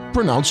case, I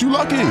pronounce you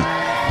lucky.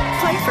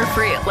 Play for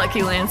free at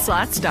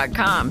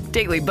LuckyLandSlots.com.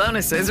 Daily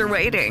bonuses are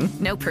waiting.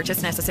 No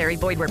purchase necessary.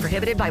 Void where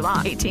prohibited by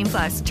law.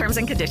 18+. Terms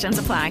and conditions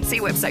apply. See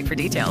website for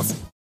details.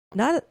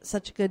 Not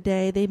such a good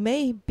day. They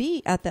may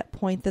be at that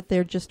point that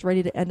they're just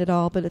ready to end it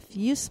all. But if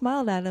you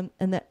smiled at them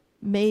and that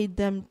made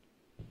them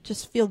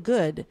just feel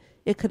good,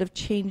 it could have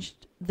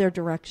changed their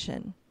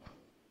direction.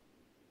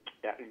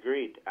 Yeah,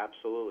 agreed.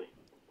 Absolutely.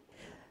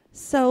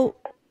 So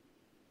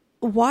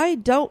why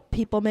don't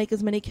people make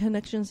as many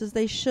connections as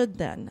they should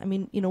then? I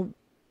mean,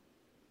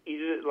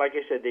 Either, like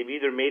I said, they've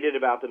either made it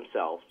about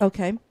themselves.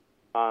 Okay.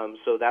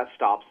 So that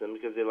stops them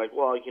because they're like,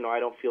 well, I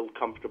don't feel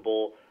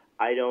comfortable.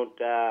 I don't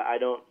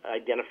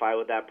identify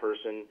with that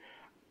person.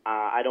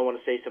 I don't want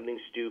to say something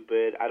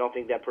stupid. I don't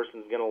think that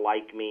person's going to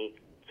like me.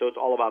 So it's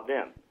all about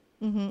them.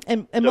 Mm-hmm.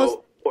 And most.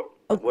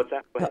 What's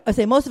that? I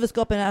say most of us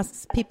go up and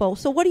ask people,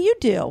 so what do you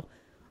do?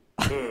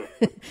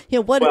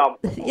 One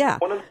of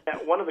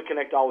the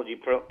connectology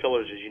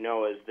pillars, as you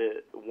know, is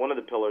one of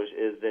the pillars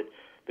is that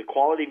the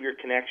quality of your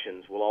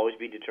connections will always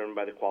be determined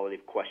by the quality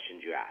of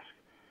questions you ask.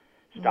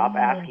 Stop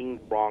asking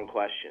the wrong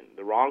question.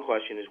 The wrong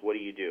question is, what do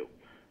you do?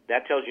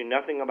 That tells you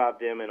nothing about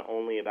them and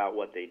only about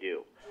what they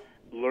do.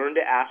 learn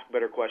to ask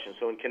better questions.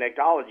 So in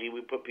Connectology,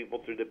 we put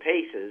people through the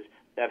paces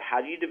of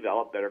how do you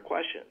develop better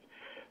questions.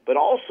 But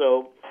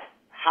also,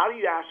 how do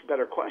you ask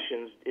better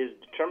questions is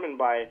determined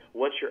by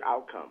what's your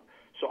outcome.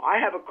 So I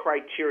have a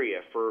criteria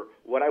for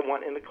what I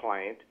want in a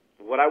client,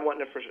 what I want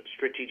in a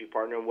strategic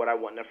partner, and what I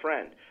want in a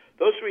friend.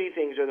 Those three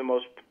things are the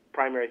most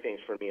primary things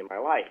for me in my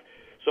life.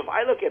 So if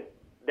I look at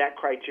that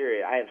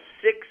criteria, I have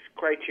 6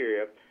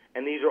 criteria,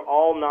 and these are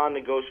all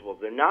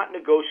non-negotiables. They're not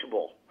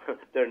negotiable.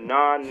 They're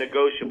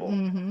non-negotiable,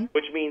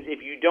 which means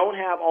if you don't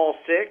have all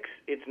 6,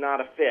 it's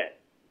not a fit.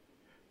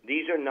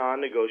 These are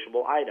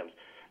non-negotiable items.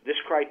 This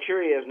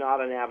criteria is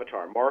not an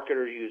avatar.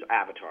 Marketers use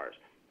avatars.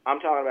 I'm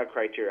talking about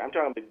criteria. I'm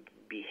talking about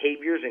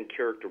behaviors and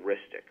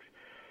characteristics.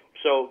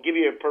 So give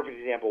you a perfect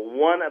example.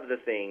 One of the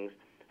things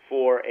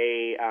for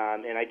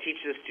and I teach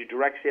this to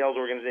direct sales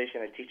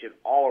organization, I teach it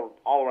all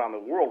around the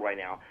world right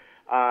now,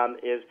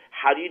 is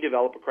how do you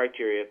develop a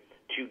criteria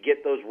to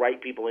get those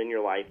right people in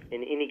your life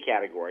in any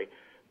category,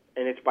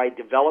 and it's by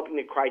developing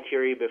the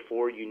criteria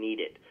before you need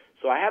it.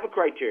 So I have a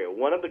criteria.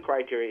 One of the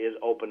criteria is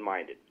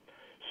open-minded.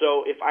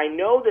 So if I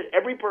know that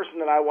every person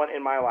that I want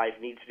in my life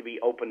needs to be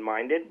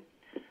open-minded,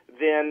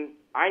 then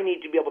I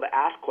need to be able to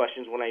ask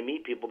questions when I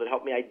meet people that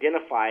help me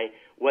identify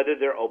whether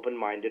they're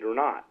open-minded or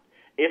not.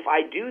 If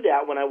I do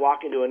that when I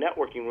walk into a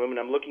networking room and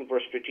I'm looking for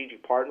a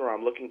strategic partner, or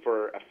I'm looking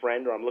for a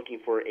friend, or I'm looking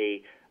for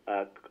a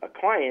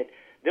client,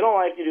 then all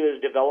I have to do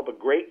is develop a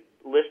great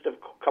list of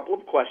couple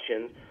of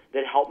questions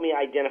that help me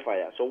identify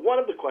that. So one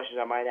of the questions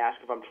I might ask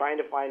if I'm trying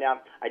to find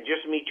out, I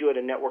just meet you at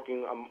a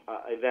networking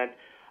event,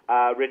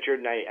 Richard,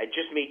 and I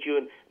just meet you,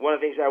 and one of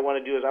the things that I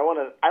want to do is I want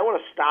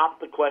to stop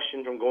the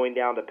question from going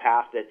down the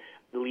path that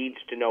leads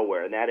to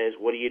nowhere, and that is,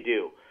 what do you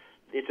do?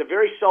 It's a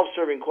very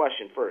self-serving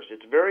question first.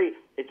 It's very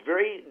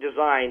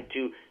designed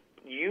to,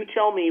 you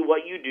tell me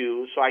what you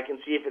do so I can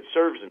see if it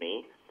serves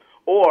me,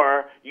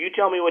 or you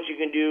tell me what you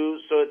can do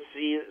so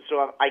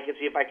I can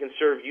see if I can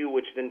serve you,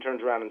 which then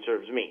turns around and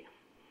serves me.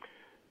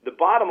 The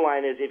bottom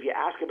line is, if you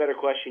ask a better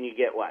question, you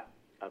get what?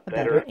 A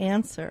better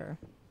answer.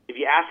 If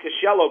you ask a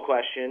shallow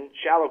question,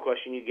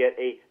 you get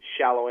a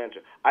shallow answer.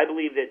 I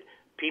believe that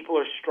people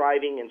are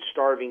striving and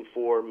starving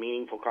for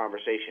meaningful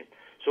conversation.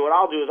 So what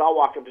I'll do is I'll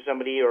walk up to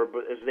somebody, or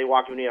as they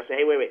walk up to me, I'll say,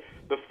 hey, wait.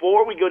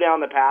 Before we go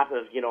down the path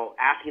of,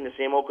 asking the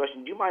same old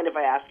question, do you mind if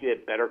I ask you a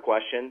better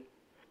question?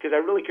 Because I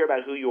really care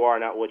about who you are,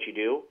 not what you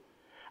do.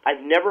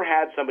 I've never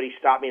had somebody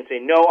stop me and say,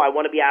 no, I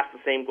want to be asked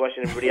the same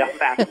question everybody else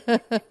asks.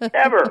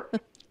 Ever.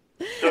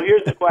 So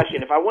here's the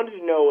question. If I wanted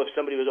to know if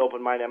somebody was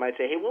open-minded, I might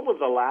say, hey, when was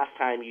the last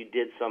time you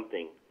did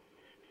something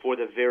for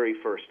the very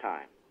first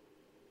time?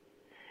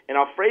 And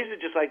I'll phrase it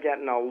just like that,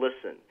 and I'll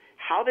listen.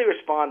 How they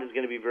respond is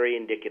going to be very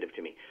indicative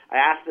to me. I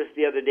asked this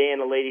the other day,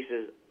 and a lady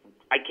says,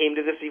 I came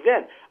to this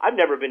event. I've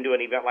never been to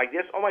an event like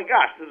this. Oh, my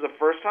gosh, this is the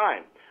first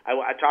time.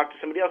 I talked to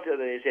somebody else the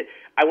other day and said,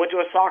 I went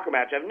to a soccer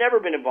match. I've never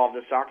been involved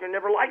in soccer,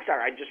 never liked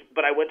soccer.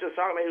 But I went to a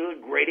soccer match. It was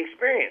a great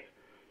experience.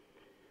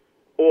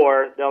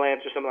 Or they'll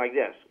answer something like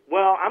this.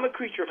 Well, I'm a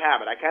creature of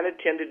habit. I kind of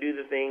tend to do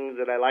the things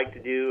that I like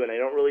to do, and I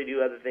don't really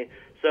do other things.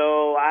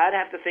 So I'd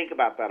have to think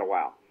about that a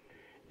while.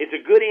 It's a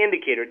good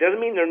indicator. It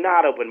doesn't mean they're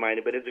not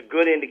open-minded, but it's a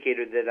good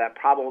indicator that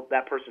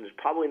that person is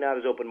probably not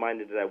as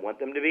open-minded as I want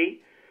them to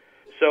be.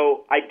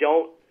 So I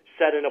don't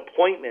set an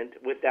appointment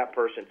with that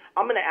person.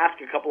 I'm going to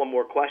ask a couple of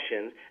more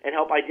questions and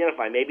help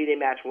identify. Maybe they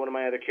match one of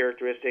my other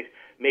characteristics.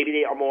 Maybe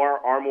they are more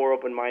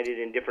open-minded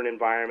in different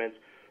environments.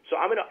 So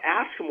I'm going to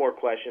ask some more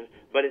questions,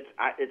 but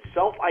it's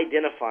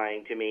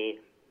self-identifying to me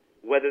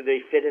whether they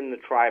fit in the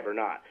tribe or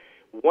not.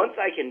 Once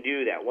I can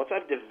do that, once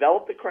I've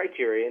developed the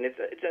criteria, and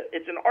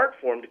it's an art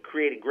form to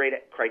create a great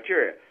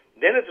criteria,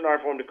 then it's an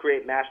art form to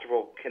create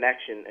masterful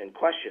connection and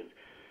questions.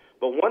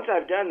 But once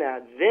I've done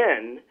that,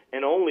 then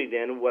and only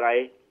then would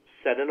I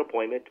set an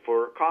appointment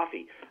for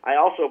coffee. I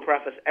also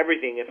preface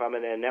everything if I'm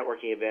in a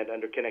networking event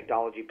under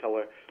Connectology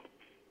pillar.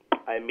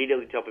 I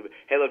immediately tell people,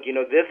 hey, look,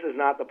 this is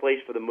not the place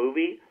for the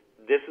movie.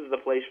 This is the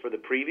place for the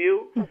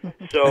preview.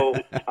 So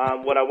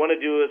what I want to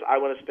do is I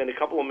want to spend a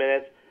couple of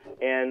minutes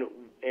and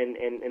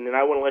then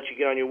I want to let you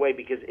get on your way,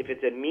 because if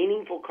it's a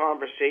meaningful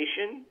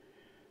conversation,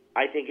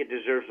 I think it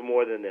deserves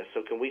more than this.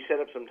 So can we set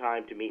up some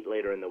time to meet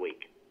later in the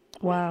week?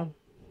 Wow.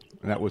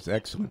 That was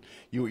excellent.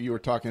 You were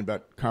talking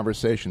about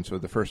conversations for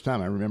the first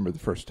time. I remember the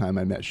first time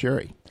I met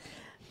Sherry.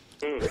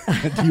 Do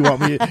you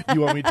want me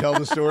to tell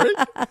the story?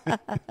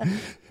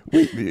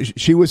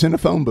 She was in a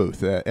phone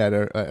booth at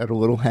a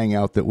little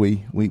hangout that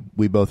we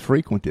both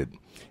frequented,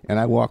 and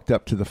I walked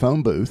up to the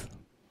phone booth.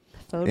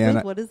 Phone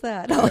booth? What is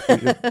that?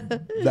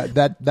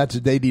 That's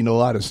dating a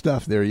lot of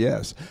stuff there,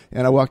 yes.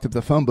 And I walked up to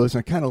the phone booth, and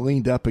I kind of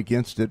leaned up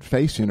against it,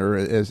 facing her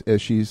as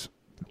she's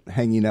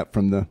hanging up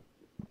from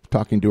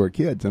talking to her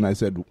kids, and I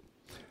said,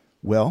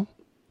 well,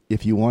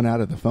 if you want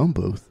out of the phone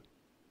booth,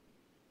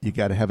 you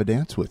got to have a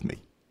dance with me.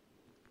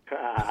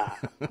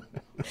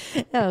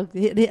 Oh,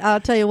 I'll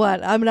tell you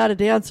what, I'm not a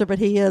dancer, but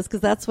he is, because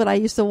that's what I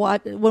used to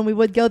watch. When we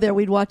would go there,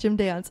 we'd watch him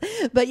dance.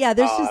 But yeah,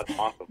 there's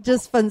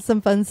just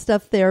some fun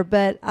stuff there.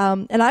 But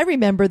and I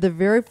remember the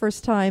very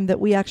first time that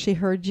we actually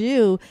heard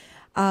you.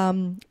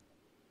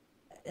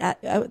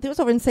 it was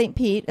over in St.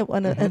 Pete at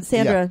one and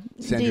Sandra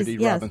D.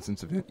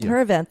 Robinson's event.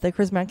 Her event, the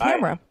Charisma on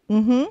Camera.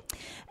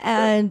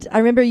 And I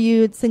remember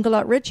you singled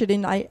out Richard,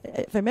 and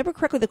if I remember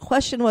correctly, the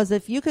question was,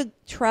 if you could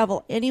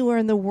travel anywhere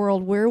in the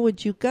world, where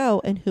would you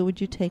go, and who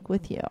would you take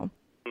with you?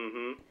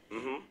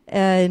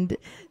 And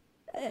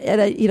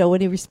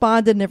when he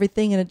responded and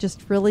everything, and it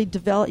just really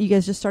developed, you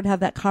guys just started to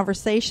have that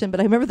conversation. But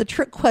I remember the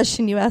trick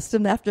question you asked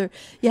him after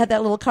you had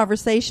that little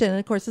conversation. And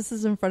of course, this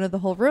is in front of the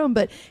whole room,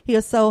 but he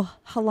goes, "So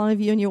how long have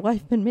you and your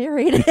wife been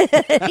married?"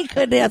 He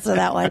couldn't answer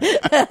that one.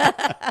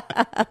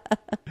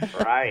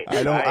 Right.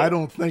 I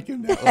don't think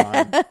in that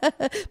line.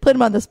 Put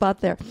him on the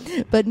spot there.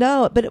 But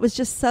it was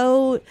just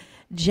so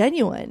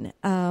genuine.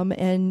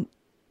 And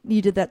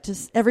you did that to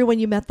everyone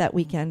you met that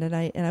weekend. And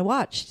I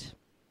watched.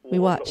 We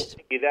watched.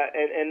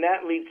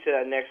 That leads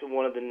to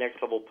one of the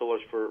next level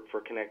pillars for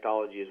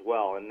Connectology as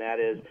well, and that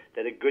is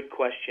that a good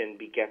question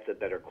begets a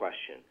better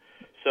question.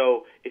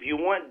 So if you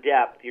want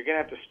depth, you're going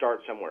to have to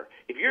start somewhere.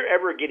 If you're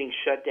ever getting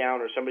shut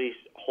down or somebody's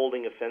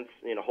holding a fence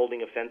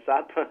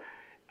up,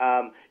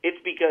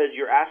 it's because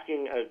you're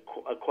asking a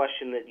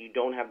question that you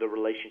don't have the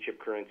relationship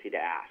currency to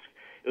ask.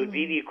 It would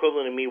be the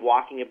equivalent of me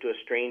walking up to a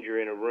stranger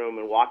in a room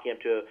and walking up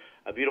to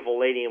a beautiful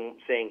lady and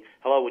saying,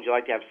 "Hello, would you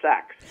like to have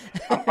sex?"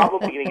 I'm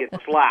probably going to get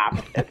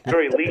slapped. At the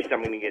very least,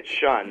 I'm going to get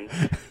shunned.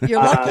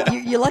 You're lucky.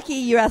 You're lucky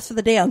you asked for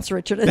the dance,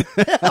 Richard. Okay.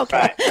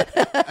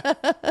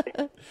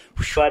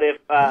 But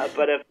if a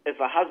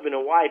husband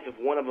and wife, if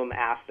one of them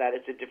asks that,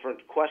 it's a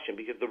different question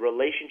because the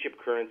relationship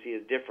currency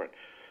is different.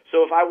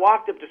 So if I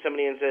walked up to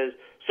somebody and says,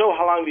 "So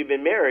how long have you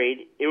been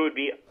married?" it would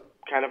be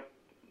kind of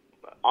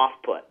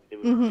off-put. It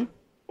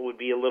would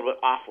be a little bit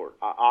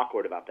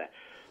awkward about that.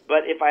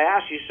 But if I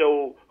asked you,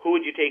 "So who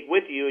would you take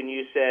with you?" and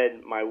you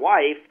said, "My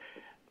wife,"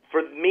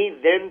 for me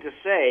then to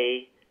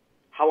say,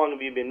 "How long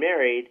have you been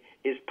married?"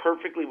 is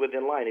perfectly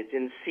within line. It's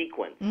in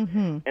sequence.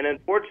 And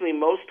unfortunately,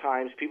 most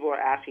times people are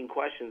asking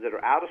questions that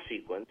are out of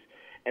sequence,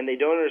 and they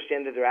don't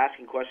understand that they're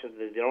asking questions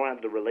that they don't have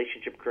the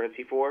relationship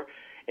currency for.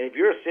 And if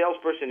you're a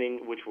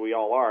salesperson, which we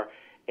all are,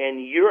 and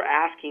you're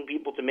asking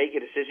people to make a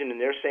decision and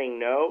they're saying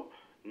no,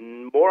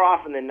 more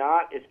often than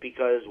not, it's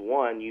because,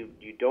 one, you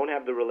don't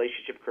have the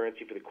relationship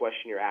currency for the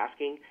question you're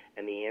asking,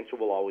 and the answer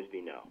will always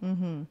be no.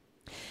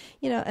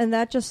 And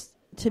that just,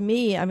 to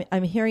me,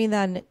 I'm hearing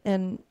that,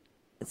 and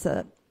it's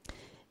a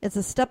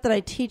step that I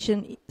teach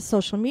in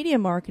social media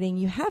marketing.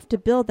 You have to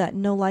build that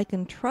know, like,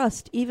 and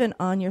trust even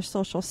on your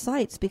social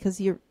sites, because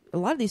a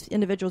lot of these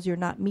individuals you're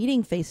not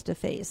meeting face to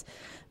face.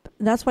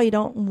 That's why you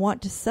don't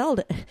want to sell.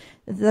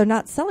 They're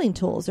not selling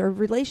tools or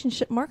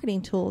relationship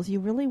marketing tools. You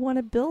really want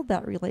to build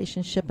that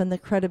relationship and the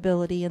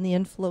credibility and the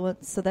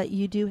influence so that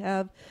you do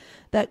have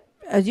that,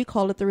 as you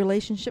called it, the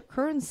relationship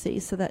currency,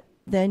 so that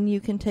then you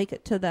can take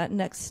it to that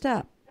next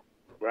step.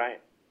 Right.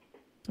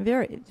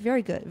 Very,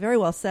 very good. Very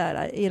well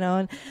said.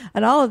 And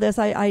all of this,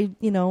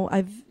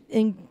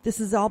 this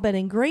has all been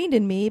ingrained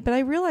in me, but I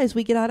realize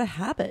we get out of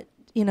habit.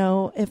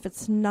 If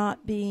it's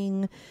not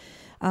being,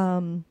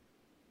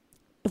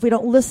 if we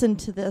don't listen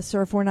to this,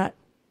 or if we're not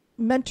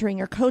mentoring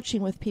or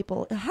coaching with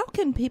people, how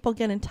can people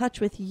get in touch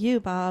with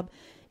you, Bob,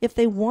 if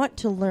they want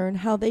to learn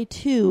how they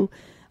too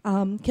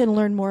can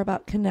learn more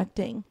about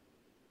connecting?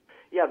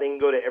 Yeah, they can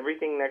go to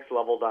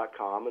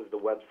everythingnextlevel.com is the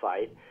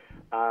website.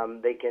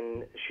 They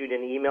can shoot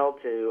an email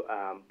to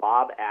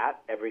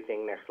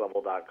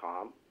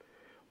bob@everythingnextlevel.com,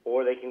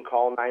 or they can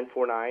call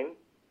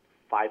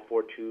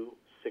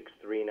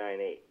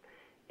 949-542-6398.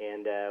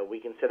 And we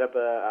can set up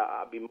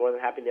I'll be more than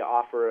happy to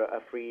offer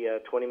a free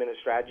 20-minute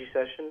strategy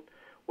session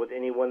with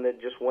anyone that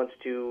just wants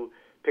to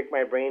pick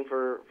my brain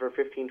for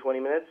 15, 20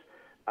 minutes.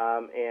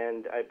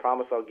 And I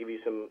promise I'll give you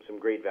some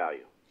great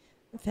value.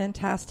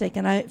 Fantastic.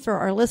 And for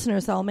our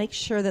listeners, I'll make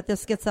sure that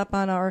this gets up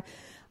on our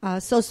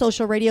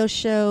Social Radio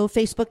Show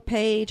Facebook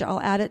page. I'll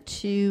add it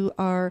to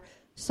our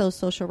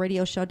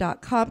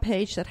SoSocialRadioShow.com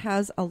page that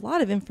has a lot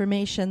of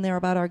information there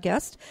about our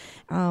guest,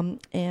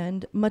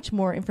 and much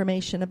more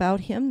information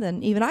about him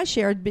than even I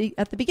shared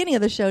at the beginning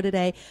of the show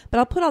today. But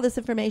I'll put all this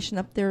information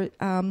up there.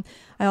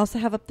 I also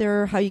have up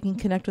there how you can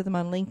connect with him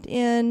on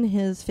LinkedIn,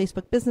 his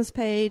Facebook business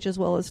page, as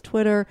well as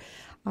Twitter.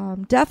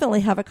 Definitely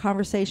have a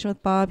conversation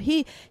with Bob.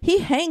 He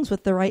hangs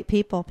with the right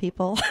people.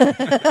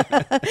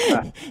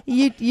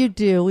 You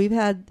do. We've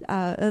had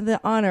the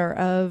honor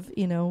of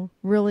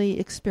really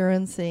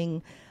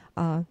experiencing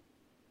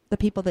the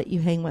people that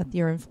you hang with,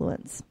 your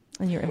influence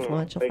and your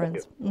influential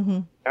friends.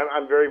 I'm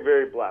very,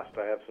 very blessed.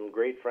 I have some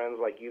great friends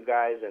like you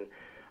guys, and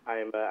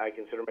I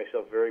consider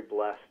myself very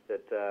blessed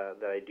that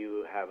I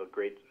do have a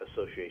great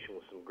association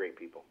with some great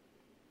people.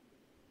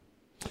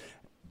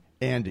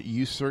 And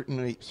you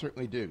certainly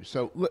do.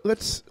 So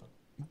let's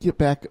get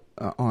back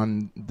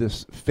on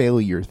this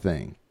failure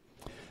thing.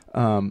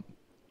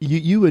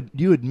 You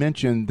had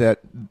mentioned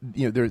that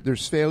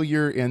there's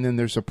failure, and then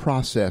there's a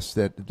process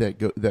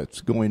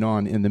that's going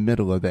on in the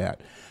middle of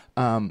that.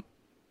 Of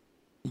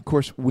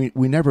course, we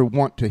never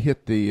want to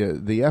hit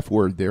the F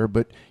word there,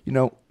 but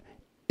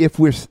if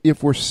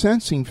we're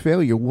sensing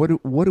failure,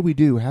 what do we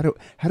do? How do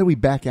we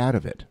back out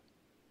of it?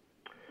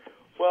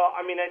 Well,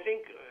 I mean, I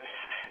think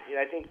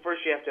I think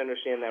first you have to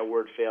understand that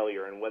word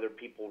failure and whether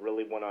people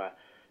really want to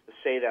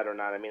say that or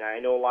not. I mean, I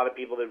know a lot of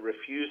people that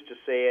refuse to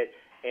say it,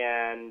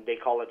 and they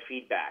call it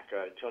feedback.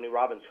 Tony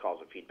Robbins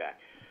calls it feedback.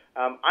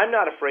 I'm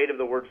not afraid of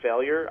the word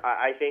failure.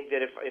 I think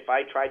that if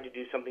I tried to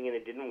do something and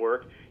it didn't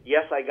work,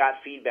 yes, I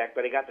got feedback,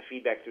 but I got the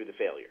feedback through the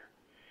failure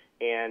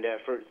and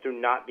through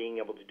not being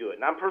able to do it.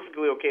 And I'm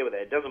perfectly okay with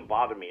that. It doesn't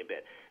bother me a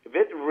bit. If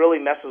it really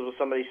messes with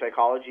somebody's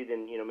psychology,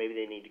 then maybe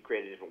they need to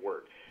create a different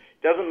word.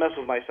 It doesn't mess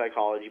with my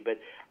psychology, but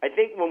I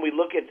think when we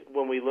look at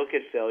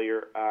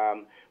failure,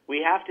 we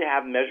have to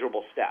have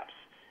measurable steps.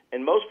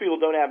 And most people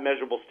don't have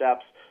measurable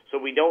steps, so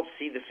we don't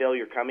see the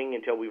failure coming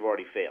until we've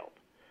already failed.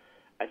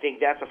 I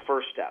think that's a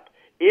first step.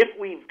 If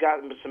we've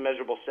gotten some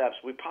measurable steps,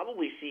 we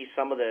probably see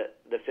some of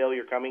the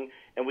failure coming,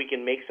 and we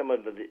can make some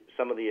of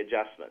the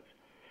adjustments.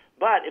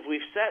 But if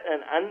we've set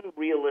an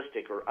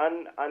unrealistic or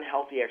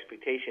unhealthy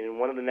expectation, and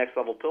one of the next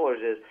level pillars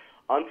is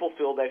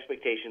unfulfilled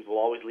expectations will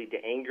always lead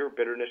to anger,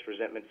 bitterness,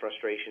 resentment,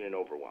 frustration, and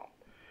overwhelm.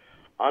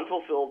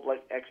 Unfulfilled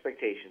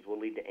expectations will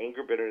lead to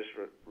anger, bitterness,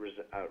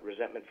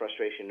 resentment,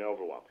 frustration, and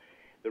overwhelm.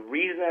 The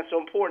reason that's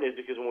so important is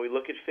because when we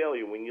look at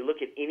failure, when you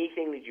look at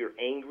anything that you're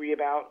angry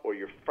about or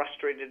you're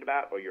frustrated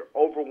about or you're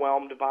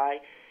overwhelmed by,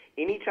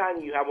 anytime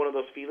you have one of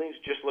those feelings,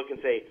 just look and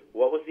say,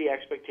 what was the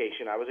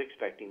expectation I was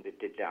expecting that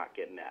did not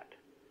get met?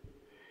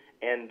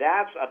 And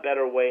that's a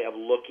better way of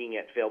looking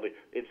at failure.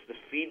 It's the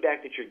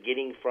feedback that you're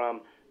getting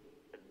from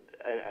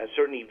a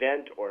certain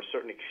event or a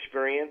certain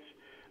experience.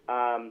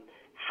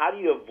 How do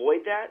you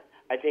avoid that?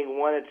 I think,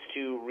 one, it's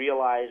to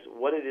realize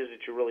what it is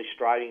that you're really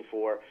striving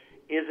for.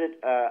 Is it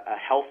a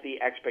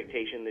healthy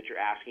expectation that you're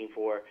asking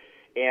for?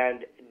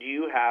 And do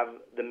you have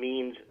the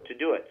means to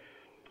do it?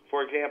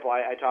 For example,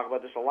 I talk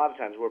about this a lot of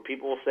times where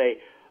people will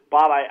say,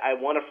 Bob, I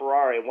want a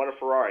Ferrari, I want a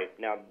Ferrari.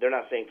 Now, they're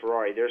not saying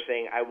Ferrari. They're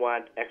saying, I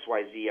want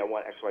XYZ, I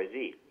want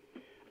XYZ.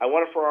 I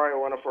want a Ferrari, I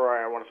want a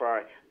Ferrari, I want a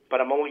Ferrari.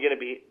 But I'm only going to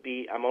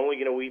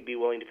be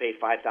willing to pay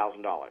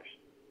 $5,000.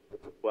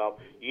 Well,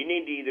 you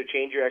need to either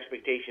change your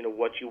expectation of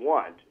what you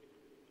want,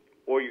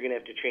 or you're going to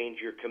have to change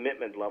your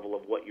commitment level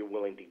of what you're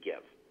willing to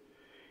give.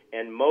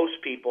 And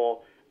most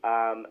people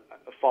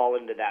fall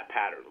into that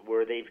pattern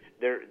where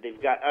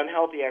they've got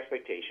unhealthy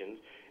expectations,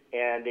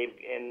 and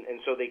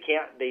so they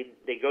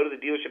go to the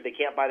dealership, they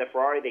can't buy the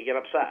Ferrari, they get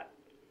upset.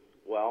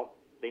 Well,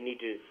 they need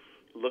to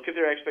look at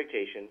their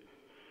expectation.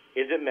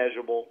 Is it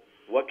measurable?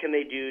 What can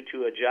they do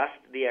to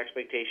adjust the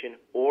expectation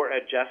or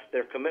adjust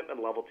their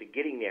commitment level to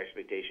getting the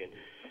expectation?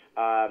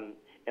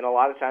 And a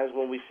lot of times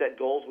when we set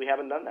goals, we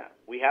haven't done that.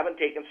 We haven't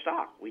taken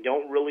stock. We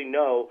don't really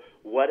know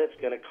what it's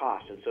going to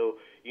cost. And so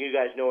you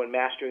guys know in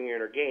Mastering Your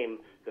Inner Game,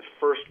 the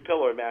first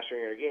pillar of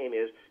Mastering Your Inner Game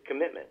is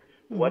commitment.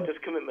 Mm-hmm. What does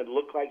commitment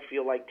look like,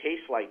 feel like,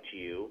 taste like to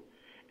you?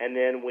 And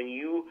then when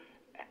you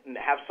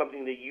have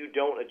something that you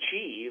don't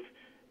achieve,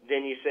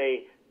 then you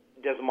say,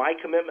 does my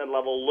commitment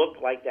level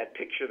look like that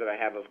picture that I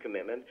have of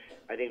commitment?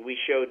 I think we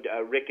showed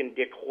Rick and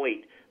Dick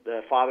Hoyt,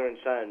 the father and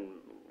son,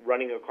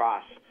 running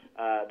across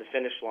the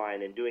finish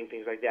line and doing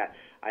things like that.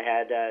 I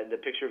had the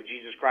picture of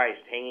Jesus Christ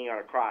hanging on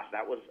a cross.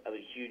 That was a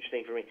huge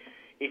thing for me.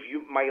 If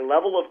my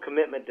level of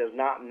commitment does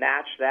not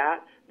match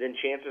that, then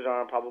chances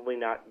are I'm probably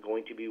not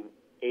going to be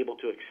able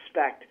to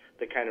expect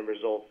the kind of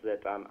results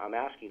that I'm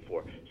asking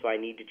for. So I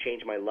need to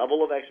change my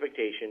level of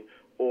expectation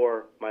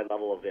or my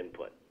level of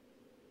input.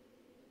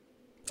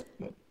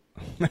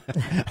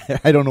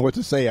 I don't know what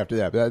to say after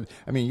that. But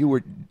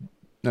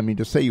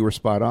to say you were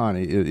spot on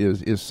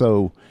is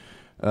so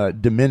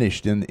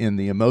diminished in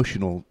the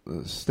emotional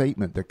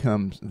statement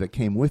that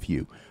came with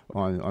you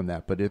on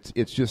that. But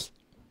it's just,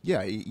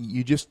 yeah,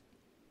 you just,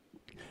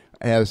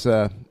 as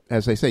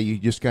they say, you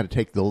just got to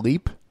take the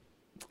leap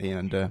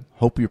and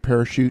hope your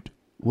parachute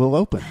will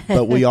open.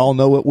 But we all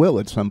know it will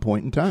at some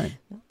point in time.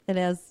 And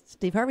as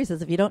Steve Harvey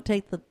says, if you don't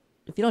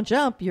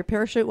jump, your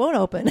parachute won't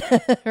open.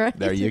 Right?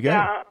 There you go.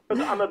 Yeah,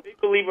 I'm a big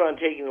believer on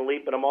taking the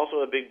leap, but I'm also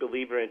a big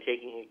believer in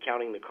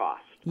counting the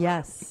cost.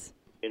 Yes.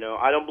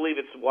 I don't believe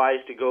it's wise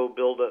to go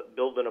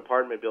build an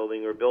apartment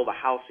building or build a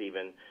house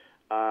even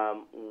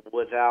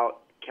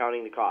without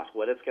counting the cost,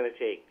 what it's going to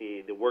take,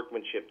 the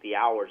workmanship, the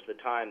hours, the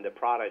time, the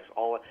products,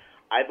 all.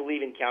 I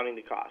believe in counting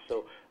the cost.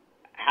 So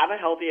have a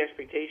healthy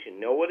expectation.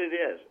 Know what it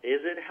is.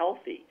 Is it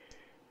healthy?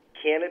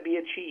 Can it be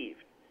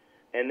achieved?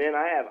 And then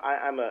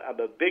I'm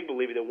a big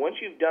believer that once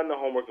you've done the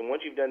homework and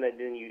once you've done that,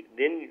 then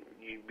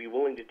you'd be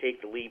willing to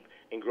take the leap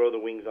and grow the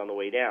wings on the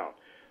way down.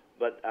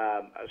 But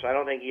so I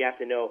don't think you have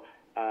to know.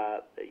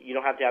 You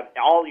don't have to have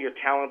all your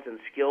talents and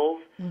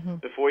skills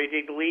before you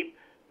take the leap.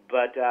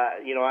 But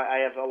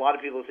I have a lot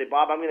of people who say,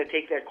 Bob, I'm going to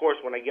take that course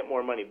when I get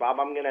more money. Bob,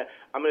 I'm going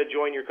to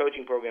join your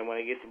coaching program when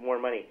I get more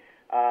money.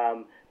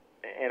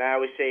 And I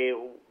always say,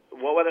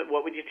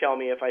 what would you tell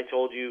me if I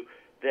told you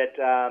that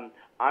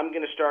I'm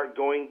going to start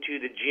going to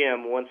the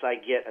gym once I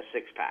get a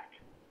six-pack?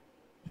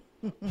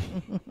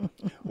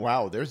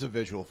 Wow, there's a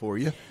visual for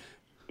you.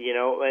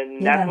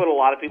 And that's what a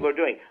lot of people are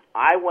doing.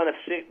 I want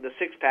the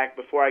six-pack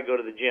before I go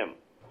to the gym.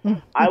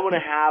 I want to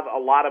have a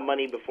lot of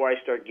money before I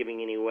start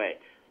giving any away.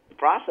 The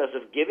process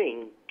of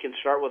giving can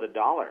start with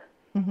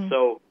 $1.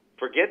 So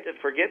Forget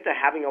the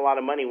having a lot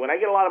of money. When I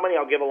get a lot of money,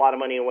 I'll give a lot of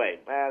money away.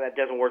 That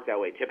doesn't work that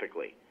way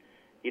typically.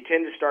 You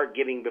tend to start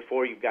giving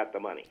before you've got the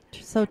money.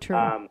 So true.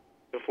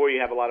 Before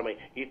you have a lot of money.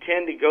 You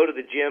tend to go to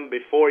the gym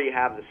before you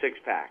have the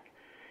six-pack.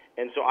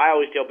 And so I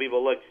always tell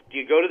people, look, do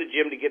you go to the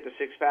gym to get the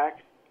six-pack?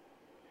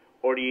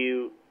 Or do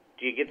you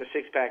get the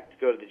six-pack to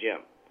go to the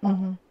gym?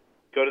 Mm-hmm.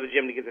 Go to the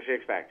gym to get the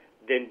six-pack.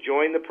 Then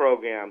join the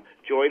program,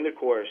 join the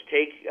course,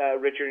 take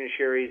Richard and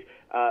Sherry's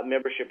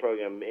membership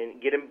program,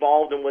 and get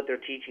involved in what they're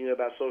teaching you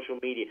about social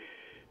media.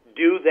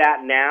 Do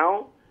that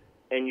now,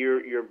 and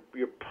your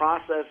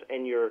process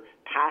and your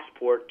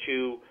passport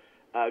to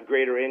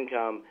greater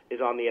income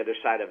is on the other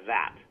side of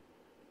that.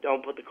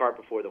 Don't put the cart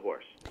before the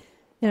horse.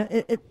 You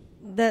know,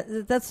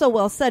 that's so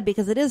well said,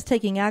 because it is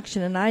taking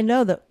action, and I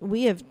know that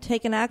we have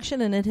taken action,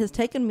 and it has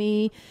taken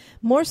me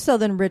more so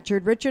than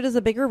Richard. Richard is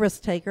a bigger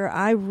risk taker.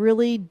 I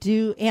really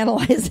do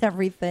analyze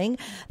everything.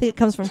 I think it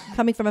comes from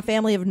coming from a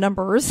family of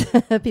numbers,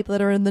 people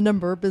that are in the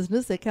number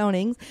business,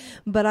 accounting.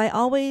 But I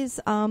always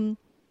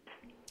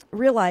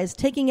realize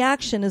taking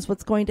action is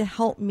what's going to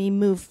help me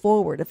move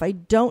forward. If I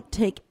don't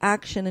take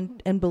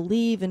action and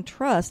believe and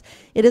trust,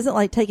 it isn't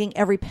like taking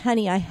every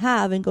penny I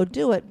have and go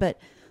do it. But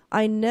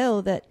I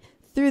know that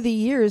through the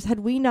years, had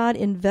we not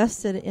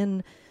invested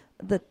in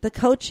the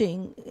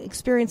coaching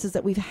experiences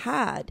that we've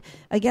had,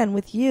 again,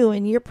 with you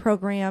and your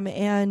program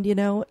and, you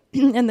know,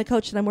 and the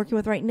coach that I'm working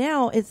with right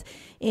now, is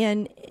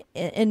and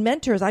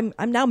mentors. I'm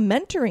now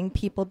mentoring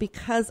people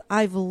because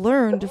I've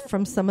learned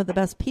from some of the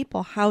best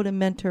people how to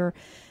mentor,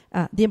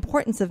 the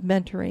importance of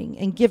mentoring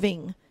and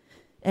giving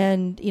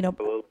and, you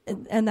know,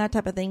 and that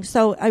type of thing.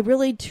 So I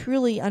really,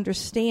 truly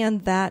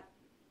understand that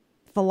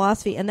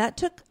philosophy, and that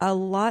took a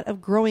lot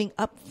of growing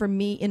up for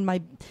me in my,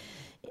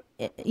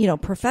 you know,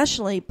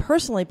 personally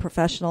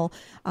professional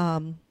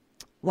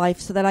life,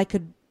 so that I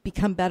could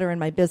become better in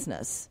my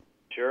business.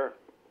 Sure.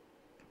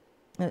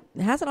 It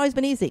hasn't always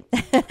been easy.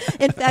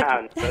 In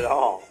fact, not at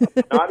all.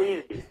 Not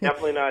easy.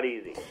 Definitely not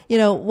easy. You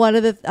know, one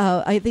of the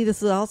I think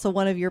this is also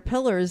one of your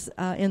pillars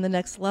in the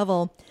Next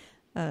Level,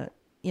 you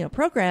know,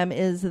 program,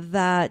 is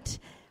that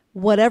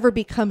whatever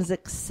becomes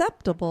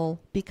acceptable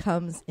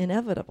becomes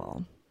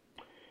inevitable.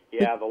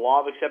 Yeah, the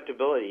law of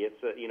acceptability.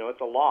 It's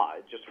a law.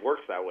 It just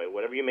works that way.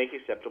 Whatever you make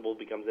acceptable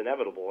becomes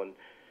inevitable,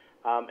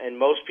 and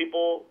most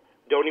people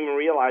don't even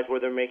realize where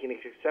they're making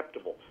it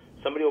acceptable.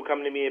 Somebody will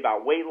come to me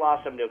about weight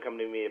loss. Somebody will come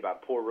to me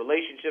about poor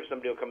relationships.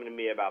 Somebody will come to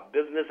me about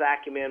business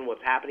acumen,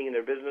 what's happening in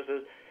their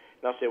businesses.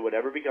 And I'll say,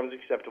 whatever becomes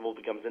acceptable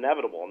becomes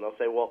inevitable. And they'll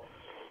say, well,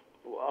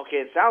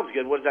 okay, it sounds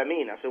good. What does that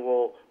mean? I say,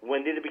 well,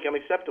 when did it become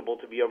acceptable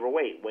to be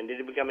overweight? When did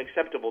it become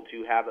acceptable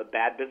to have a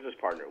bad business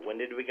partner? When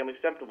did it become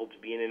acceptable to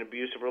be in an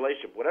abusive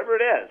relationship?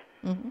 Whatever it is.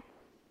 Mm-hmm.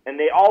 And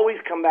they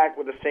always come back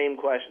with the same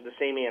question, the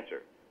same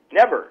answer.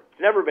 Never.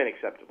 It's never been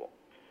acceptable.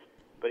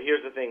 But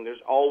here's the thing.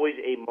 There's always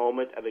a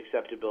moment of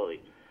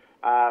acceptability.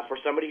 For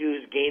somebody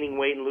who's gaining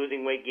weight and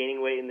losing weight,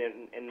 gaining weight, and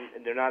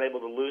they're not able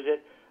to lose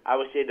it, I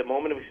would say the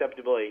moment of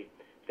acceptability,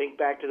 think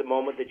back to the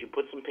moment that you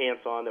put some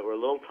pants on that were a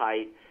little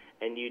tight,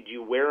 and did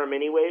you wear them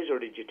anyways, or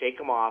did you take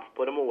them off,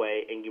 put them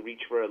away, and you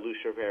reach for a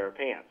looser pair of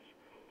pants?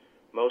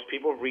 Most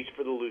people reach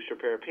for the looser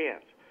pair of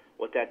pants.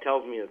 What that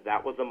tells me is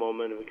that was the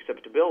moment of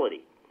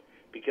acceptability,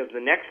 because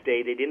the next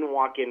day they didn't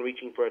walk in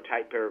reaching for a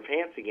tight pair of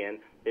pants again.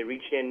 They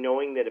reached in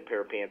knowing that a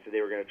pair of pants that they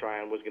were going to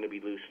try on was going to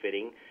be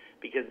loose-fitting,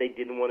 because they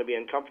didn't want to be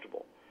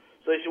uncomfortable.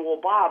 So they said, well,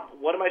 Bob,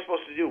 what am I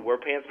supposed to do?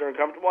 Wear pants that are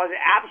uncomfortable? I said,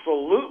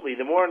 absolutely.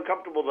 The more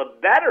uncomfortable, the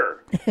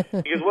better.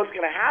 Because what's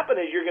going to happen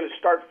is you're going to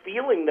start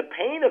feeling the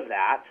pain of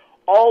that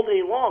all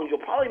day long. You'll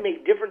probably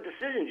make different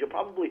decisions. You'll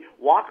probably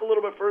walk a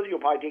little bit further.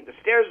 You'll probably take the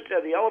stairs instead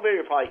of the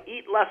elevator. You'll probably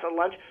eat less at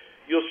lunch.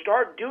 You'll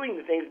start doing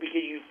the things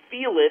because you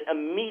feel it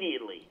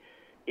immediately.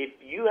 If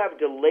you have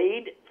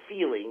delayed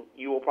feeling,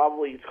 you will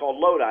probably, it's called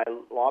Lodi,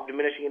 law of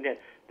diminishing intent.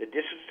 The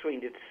distance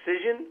between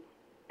decision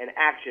and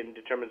action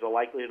determines the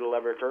likelihood it will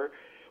ever occur.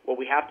 What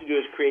we have to do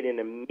is create an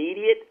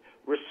immediate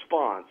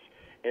response.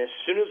 And as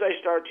soon as I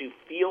start to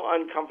feel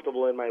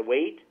uncomfortable in my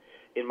weight,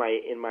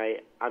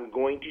 I'm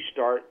going to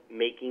start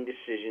making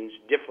decisions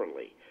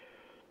differently.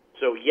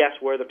 So yes,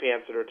 wear the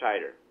pants that are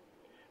tighter.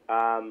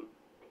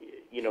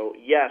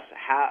 Yes,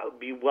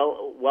 be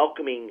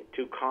welcoming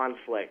to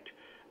conflict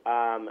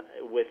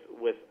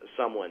with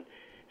someone.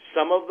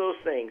 Some of those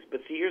things, but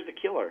see, here's the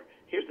killer.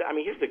 Here's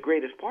the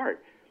greatest part.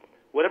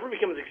 Whatever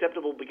becomes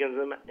acceptable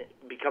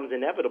becomes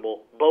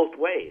inevitable both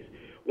ways.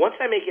 Once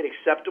I make it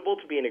acceptable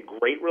to be in a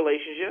great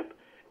relationship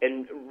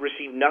and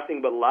receive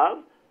nothing but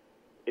love,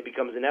 it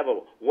becomes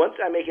inevitable. Once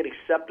I make it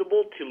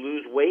acceptable to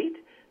lose weight,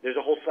 there's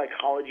a whole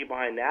psychology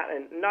behind that,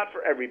 and not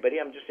for everybody,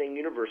 I'm just saying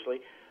universally,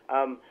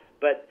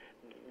 but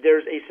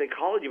there's a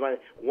psychology behind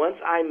it. Once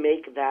I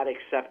make that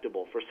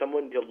acceptable, for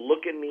someone to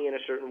look at me in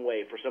a certain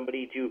way, for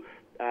somebody to,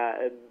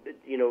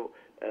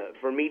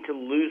 for me to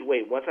lose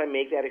weight, once I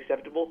make that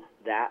acceptable,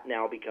 that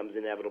now becomes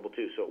inevitable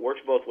too. So it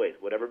works both ways.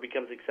 Whatever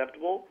becomes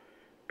acceptable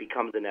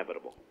becomes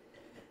inevitable.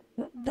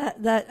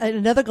 That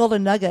another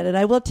golden nugget, and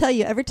I will tell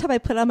you, every time I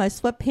put on my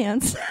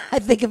sweatpants, I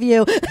think of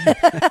you.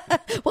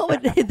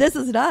 This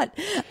is not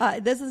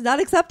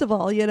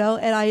acceptable,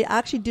 And I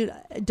actually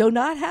do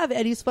not have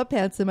any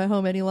sweatpants in my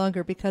home any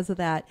longer because of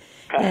that.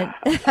 And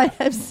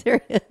I'm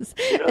serious.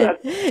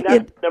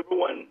 That's number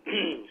one.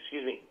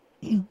 Excuse me.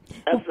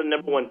 That's the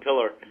number one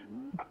pillar.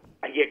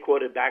 I get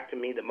quoted back to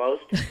me the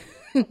most.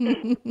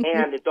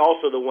 And it's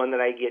also the one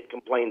that I get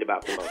complained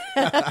about the most.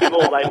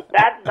 People are like,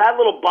 that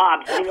little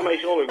Bob sitting on my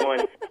shoulder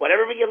going,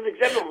 whatever becomes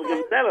acceptable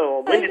becomes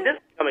acceptable. When did this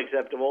become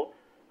acceptable?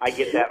 I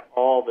get that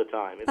all the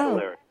time. It's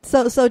hilarious.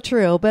 So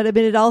true. But I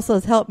mean, it also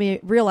has helped me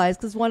realize,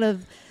 because one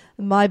of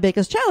my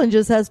biggest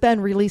challenges has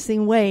been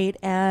releasing weight,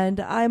 and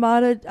I'm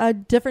on a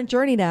different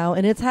journey now,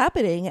 and it's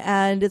happening.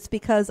 And it's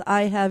because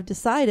I have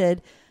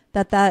decided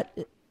that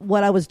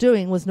what I was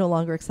doing was no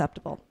longer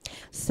acceptable.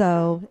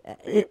 So,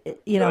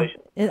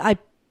 I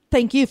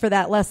thank you for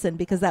that lesson,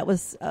 because that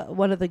was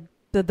one of the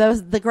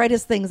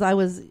greatest things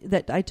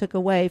that I took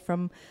away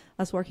from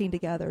us working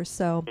together.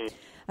 So,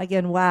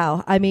 again,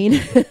 wow. I mean,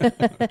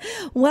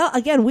 well,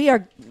 again, we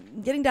are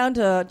getting down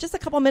to just a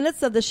couple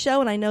minutes of the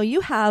show, and I know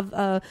you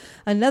have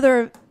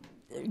another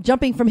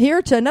jumping from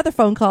here to another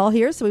phone call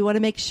here, so we want to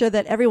make sure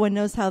that everyone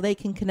knows how they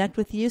can connect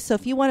with you. So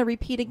if you want to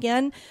repeat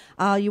again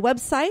your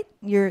website,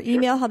 your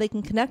email, how they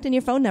can connect, and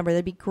your phone number,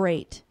 that'd be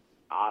great.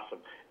 Awesome.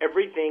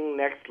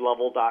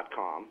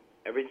 EverythingNextLevel.com.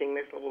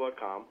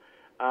 EverythingNextLevel.com.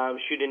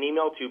 Shoot an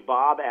email to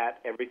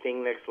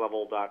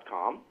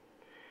bob@EverythingNextLevel.com.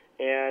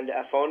 And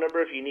a phone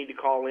number if you need to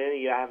call in,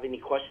 you have any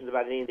questions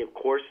about any of the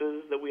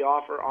courses that we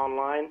offer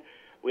online.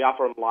 We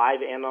offer them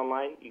live and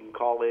online. You can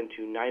call in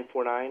to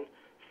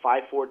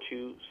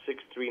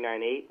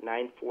 949-542-6398,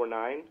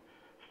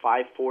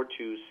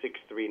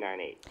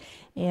 949-542-6398.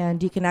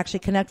 And you can actually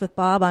connect with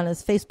Bob on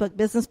his Facebook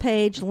business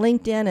page,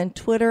 LinkedIn, and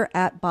Twitter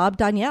at Bob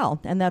Doniel.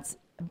 And that's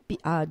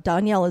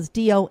Doniel is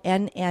DONNELL.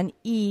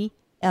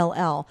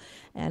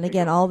 And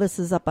again, all this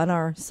is up on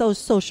our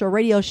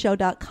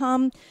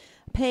socialradioshow.com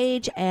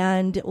page,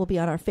 and it will be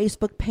on our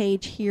Facebook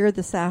page here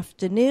this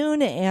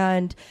afternoon.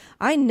 And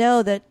I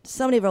know that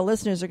so many of our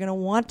listeners are going to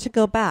want to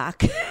go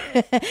back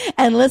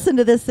and listen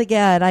to this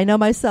again. I know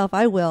myself,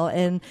 I will.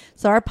 And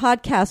so our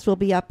podcast will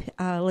be up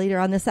later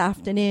on this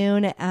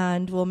afternoon,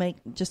 and we'll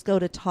just go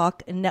to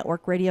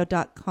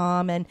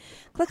talknetworkradio.com and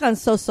click on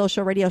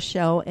Social Radio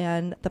Show,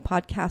 and the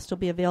podcast will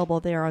be available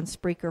there on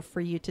Spreaker for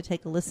you to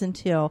take a listen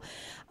to.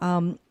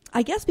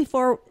 I guess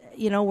before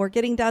we're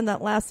getting down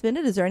that last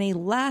minute, is there any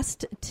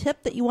last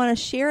tip that you want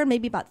to share?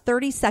 Maybe about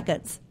 30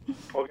 seconds.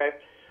 Okay.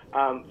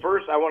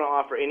 First, I want to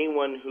offer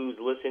anyone who's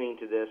listening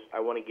to this, I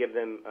want to give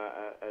them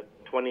a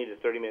 20 to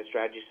 30-minute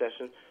strategy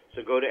session.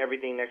 So go to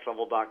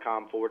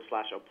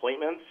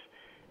everythingnextlevel.com/appointments,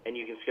 and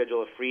you can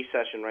schedule a free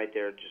session right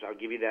there. I'll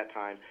give you that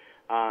time.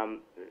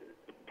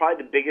 Probably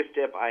the biggest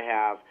tip I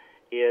have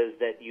is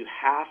that you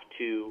have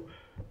to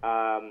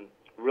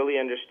really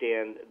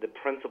understand the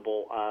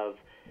principle of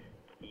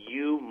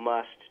you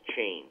must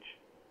change.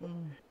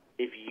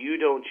 If you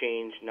don't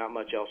change, not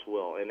much else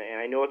will. And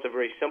I know it's a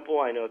very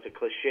simple, I know it's a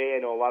cliche, I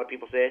know a lot of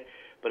people say it,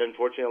 but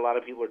unfortunately a lot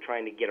of people are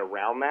trying to get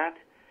around that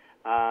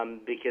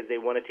because they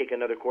want to take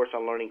another course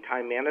on learning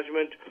time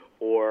management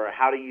or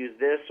how to use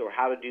this or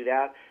how to do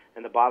that.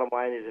 And the bottom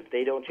line is if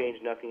they don't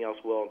change, nothing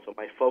else will. And so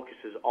my focus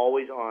is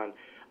always on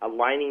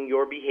aligning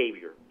your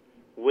behavior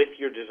with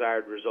your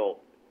desired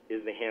result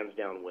is the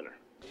hands-down winner.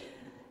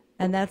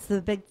 And that's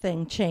the big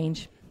thing,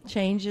 change.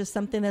 Change is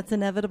something that's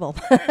inevitable.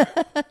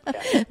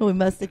 We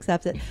must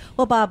accept it.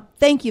 Well, Bob,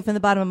 thank you from the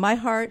bottom of my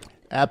heart.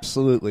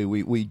 Absolutely.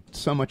 We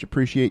so much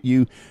appreciate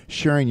you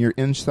sharing your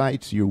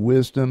insights, your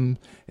wisdom,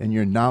 and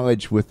your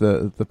knowledge with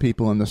the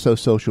people on the So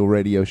Social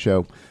Radio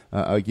Show.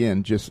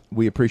 Again,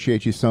 we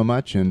appreciate you so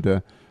much,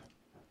 and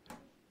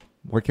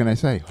what can I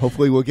say?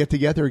 Hopefully we'll get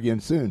together again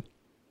soon.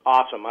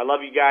 Awesome. I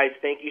love you guys.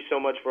 Thank you so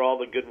much for all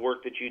the good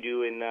work that you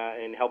do in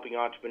helping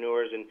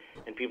entrepreneurs and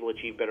people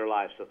achieve better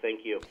lives. So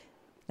thank you.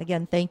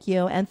 Again, thank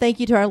you. And thank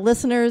you to our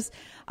listeners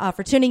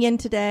for tuning in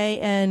today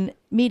and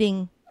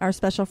meeting our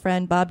special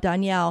friend, Bob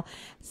Doniel.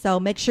 So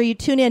make sure you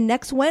tune in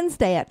next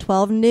Wednesday at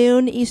 12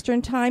 noon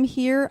Eastern Time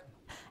here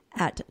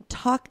at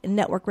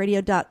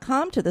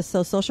talknetworkradio.com to the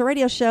So Social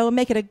Radio Show, and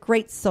make it a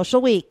great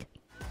social week.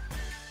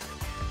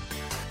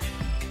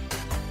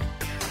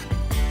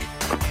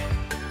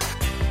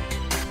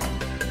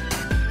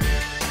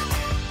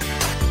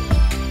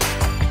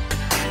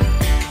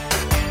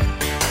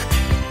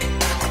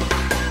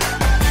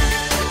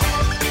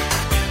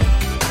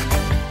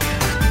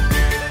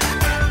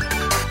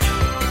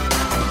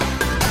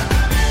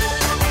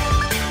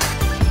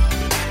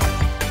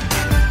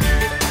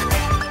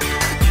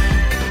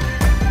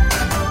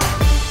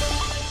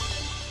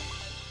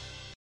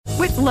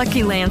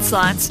 Lucky Land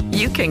Slots,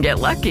 you can get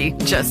lucky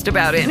just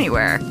about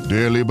anywhere.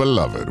 Dearly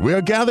beloved, we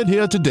are gathered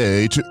here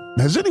today to...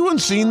 Has anyone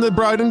seen the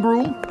bride and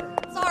groom?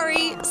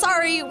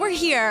 Sorry, we're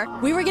here.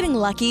 We were getting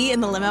lucky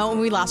in the limo and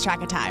we lost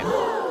track of time.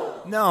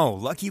 No,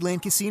 Lucky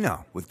Land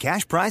Casino, with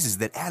cash prizes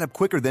that add up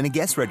quicker than a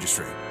guest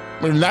registry.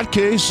 In that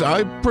case,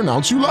 I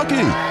pronounce you lucky.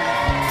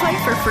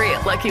 Play for free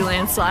at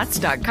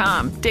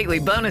LuckyLandSlots.com. Daily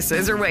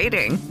bonuses are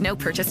waiting. No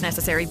purchase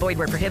necessary. Void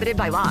where prohibited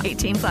by law.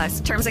 18 plus.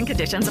 Terms and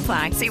conditions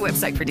apply. See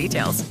website for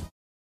details.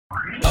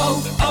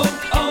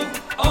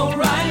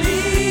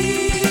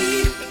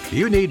 O'Reilly.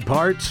 You need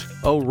parts?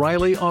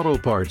 O'Reilly Auto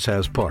Parts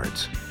has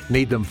parts.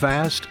 Need them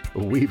fast?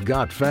 We've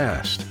got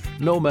fast.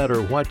 No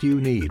matter what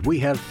you need, we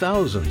have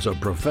thousands of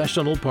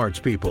professional parts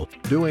people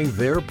doing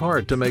their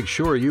part to make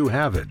sure you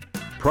have it.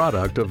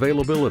 Product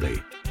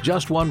availability.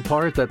 Just one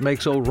part that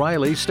makes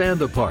O'Reilly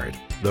stand apart.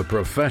 The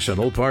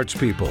professional parts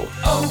people.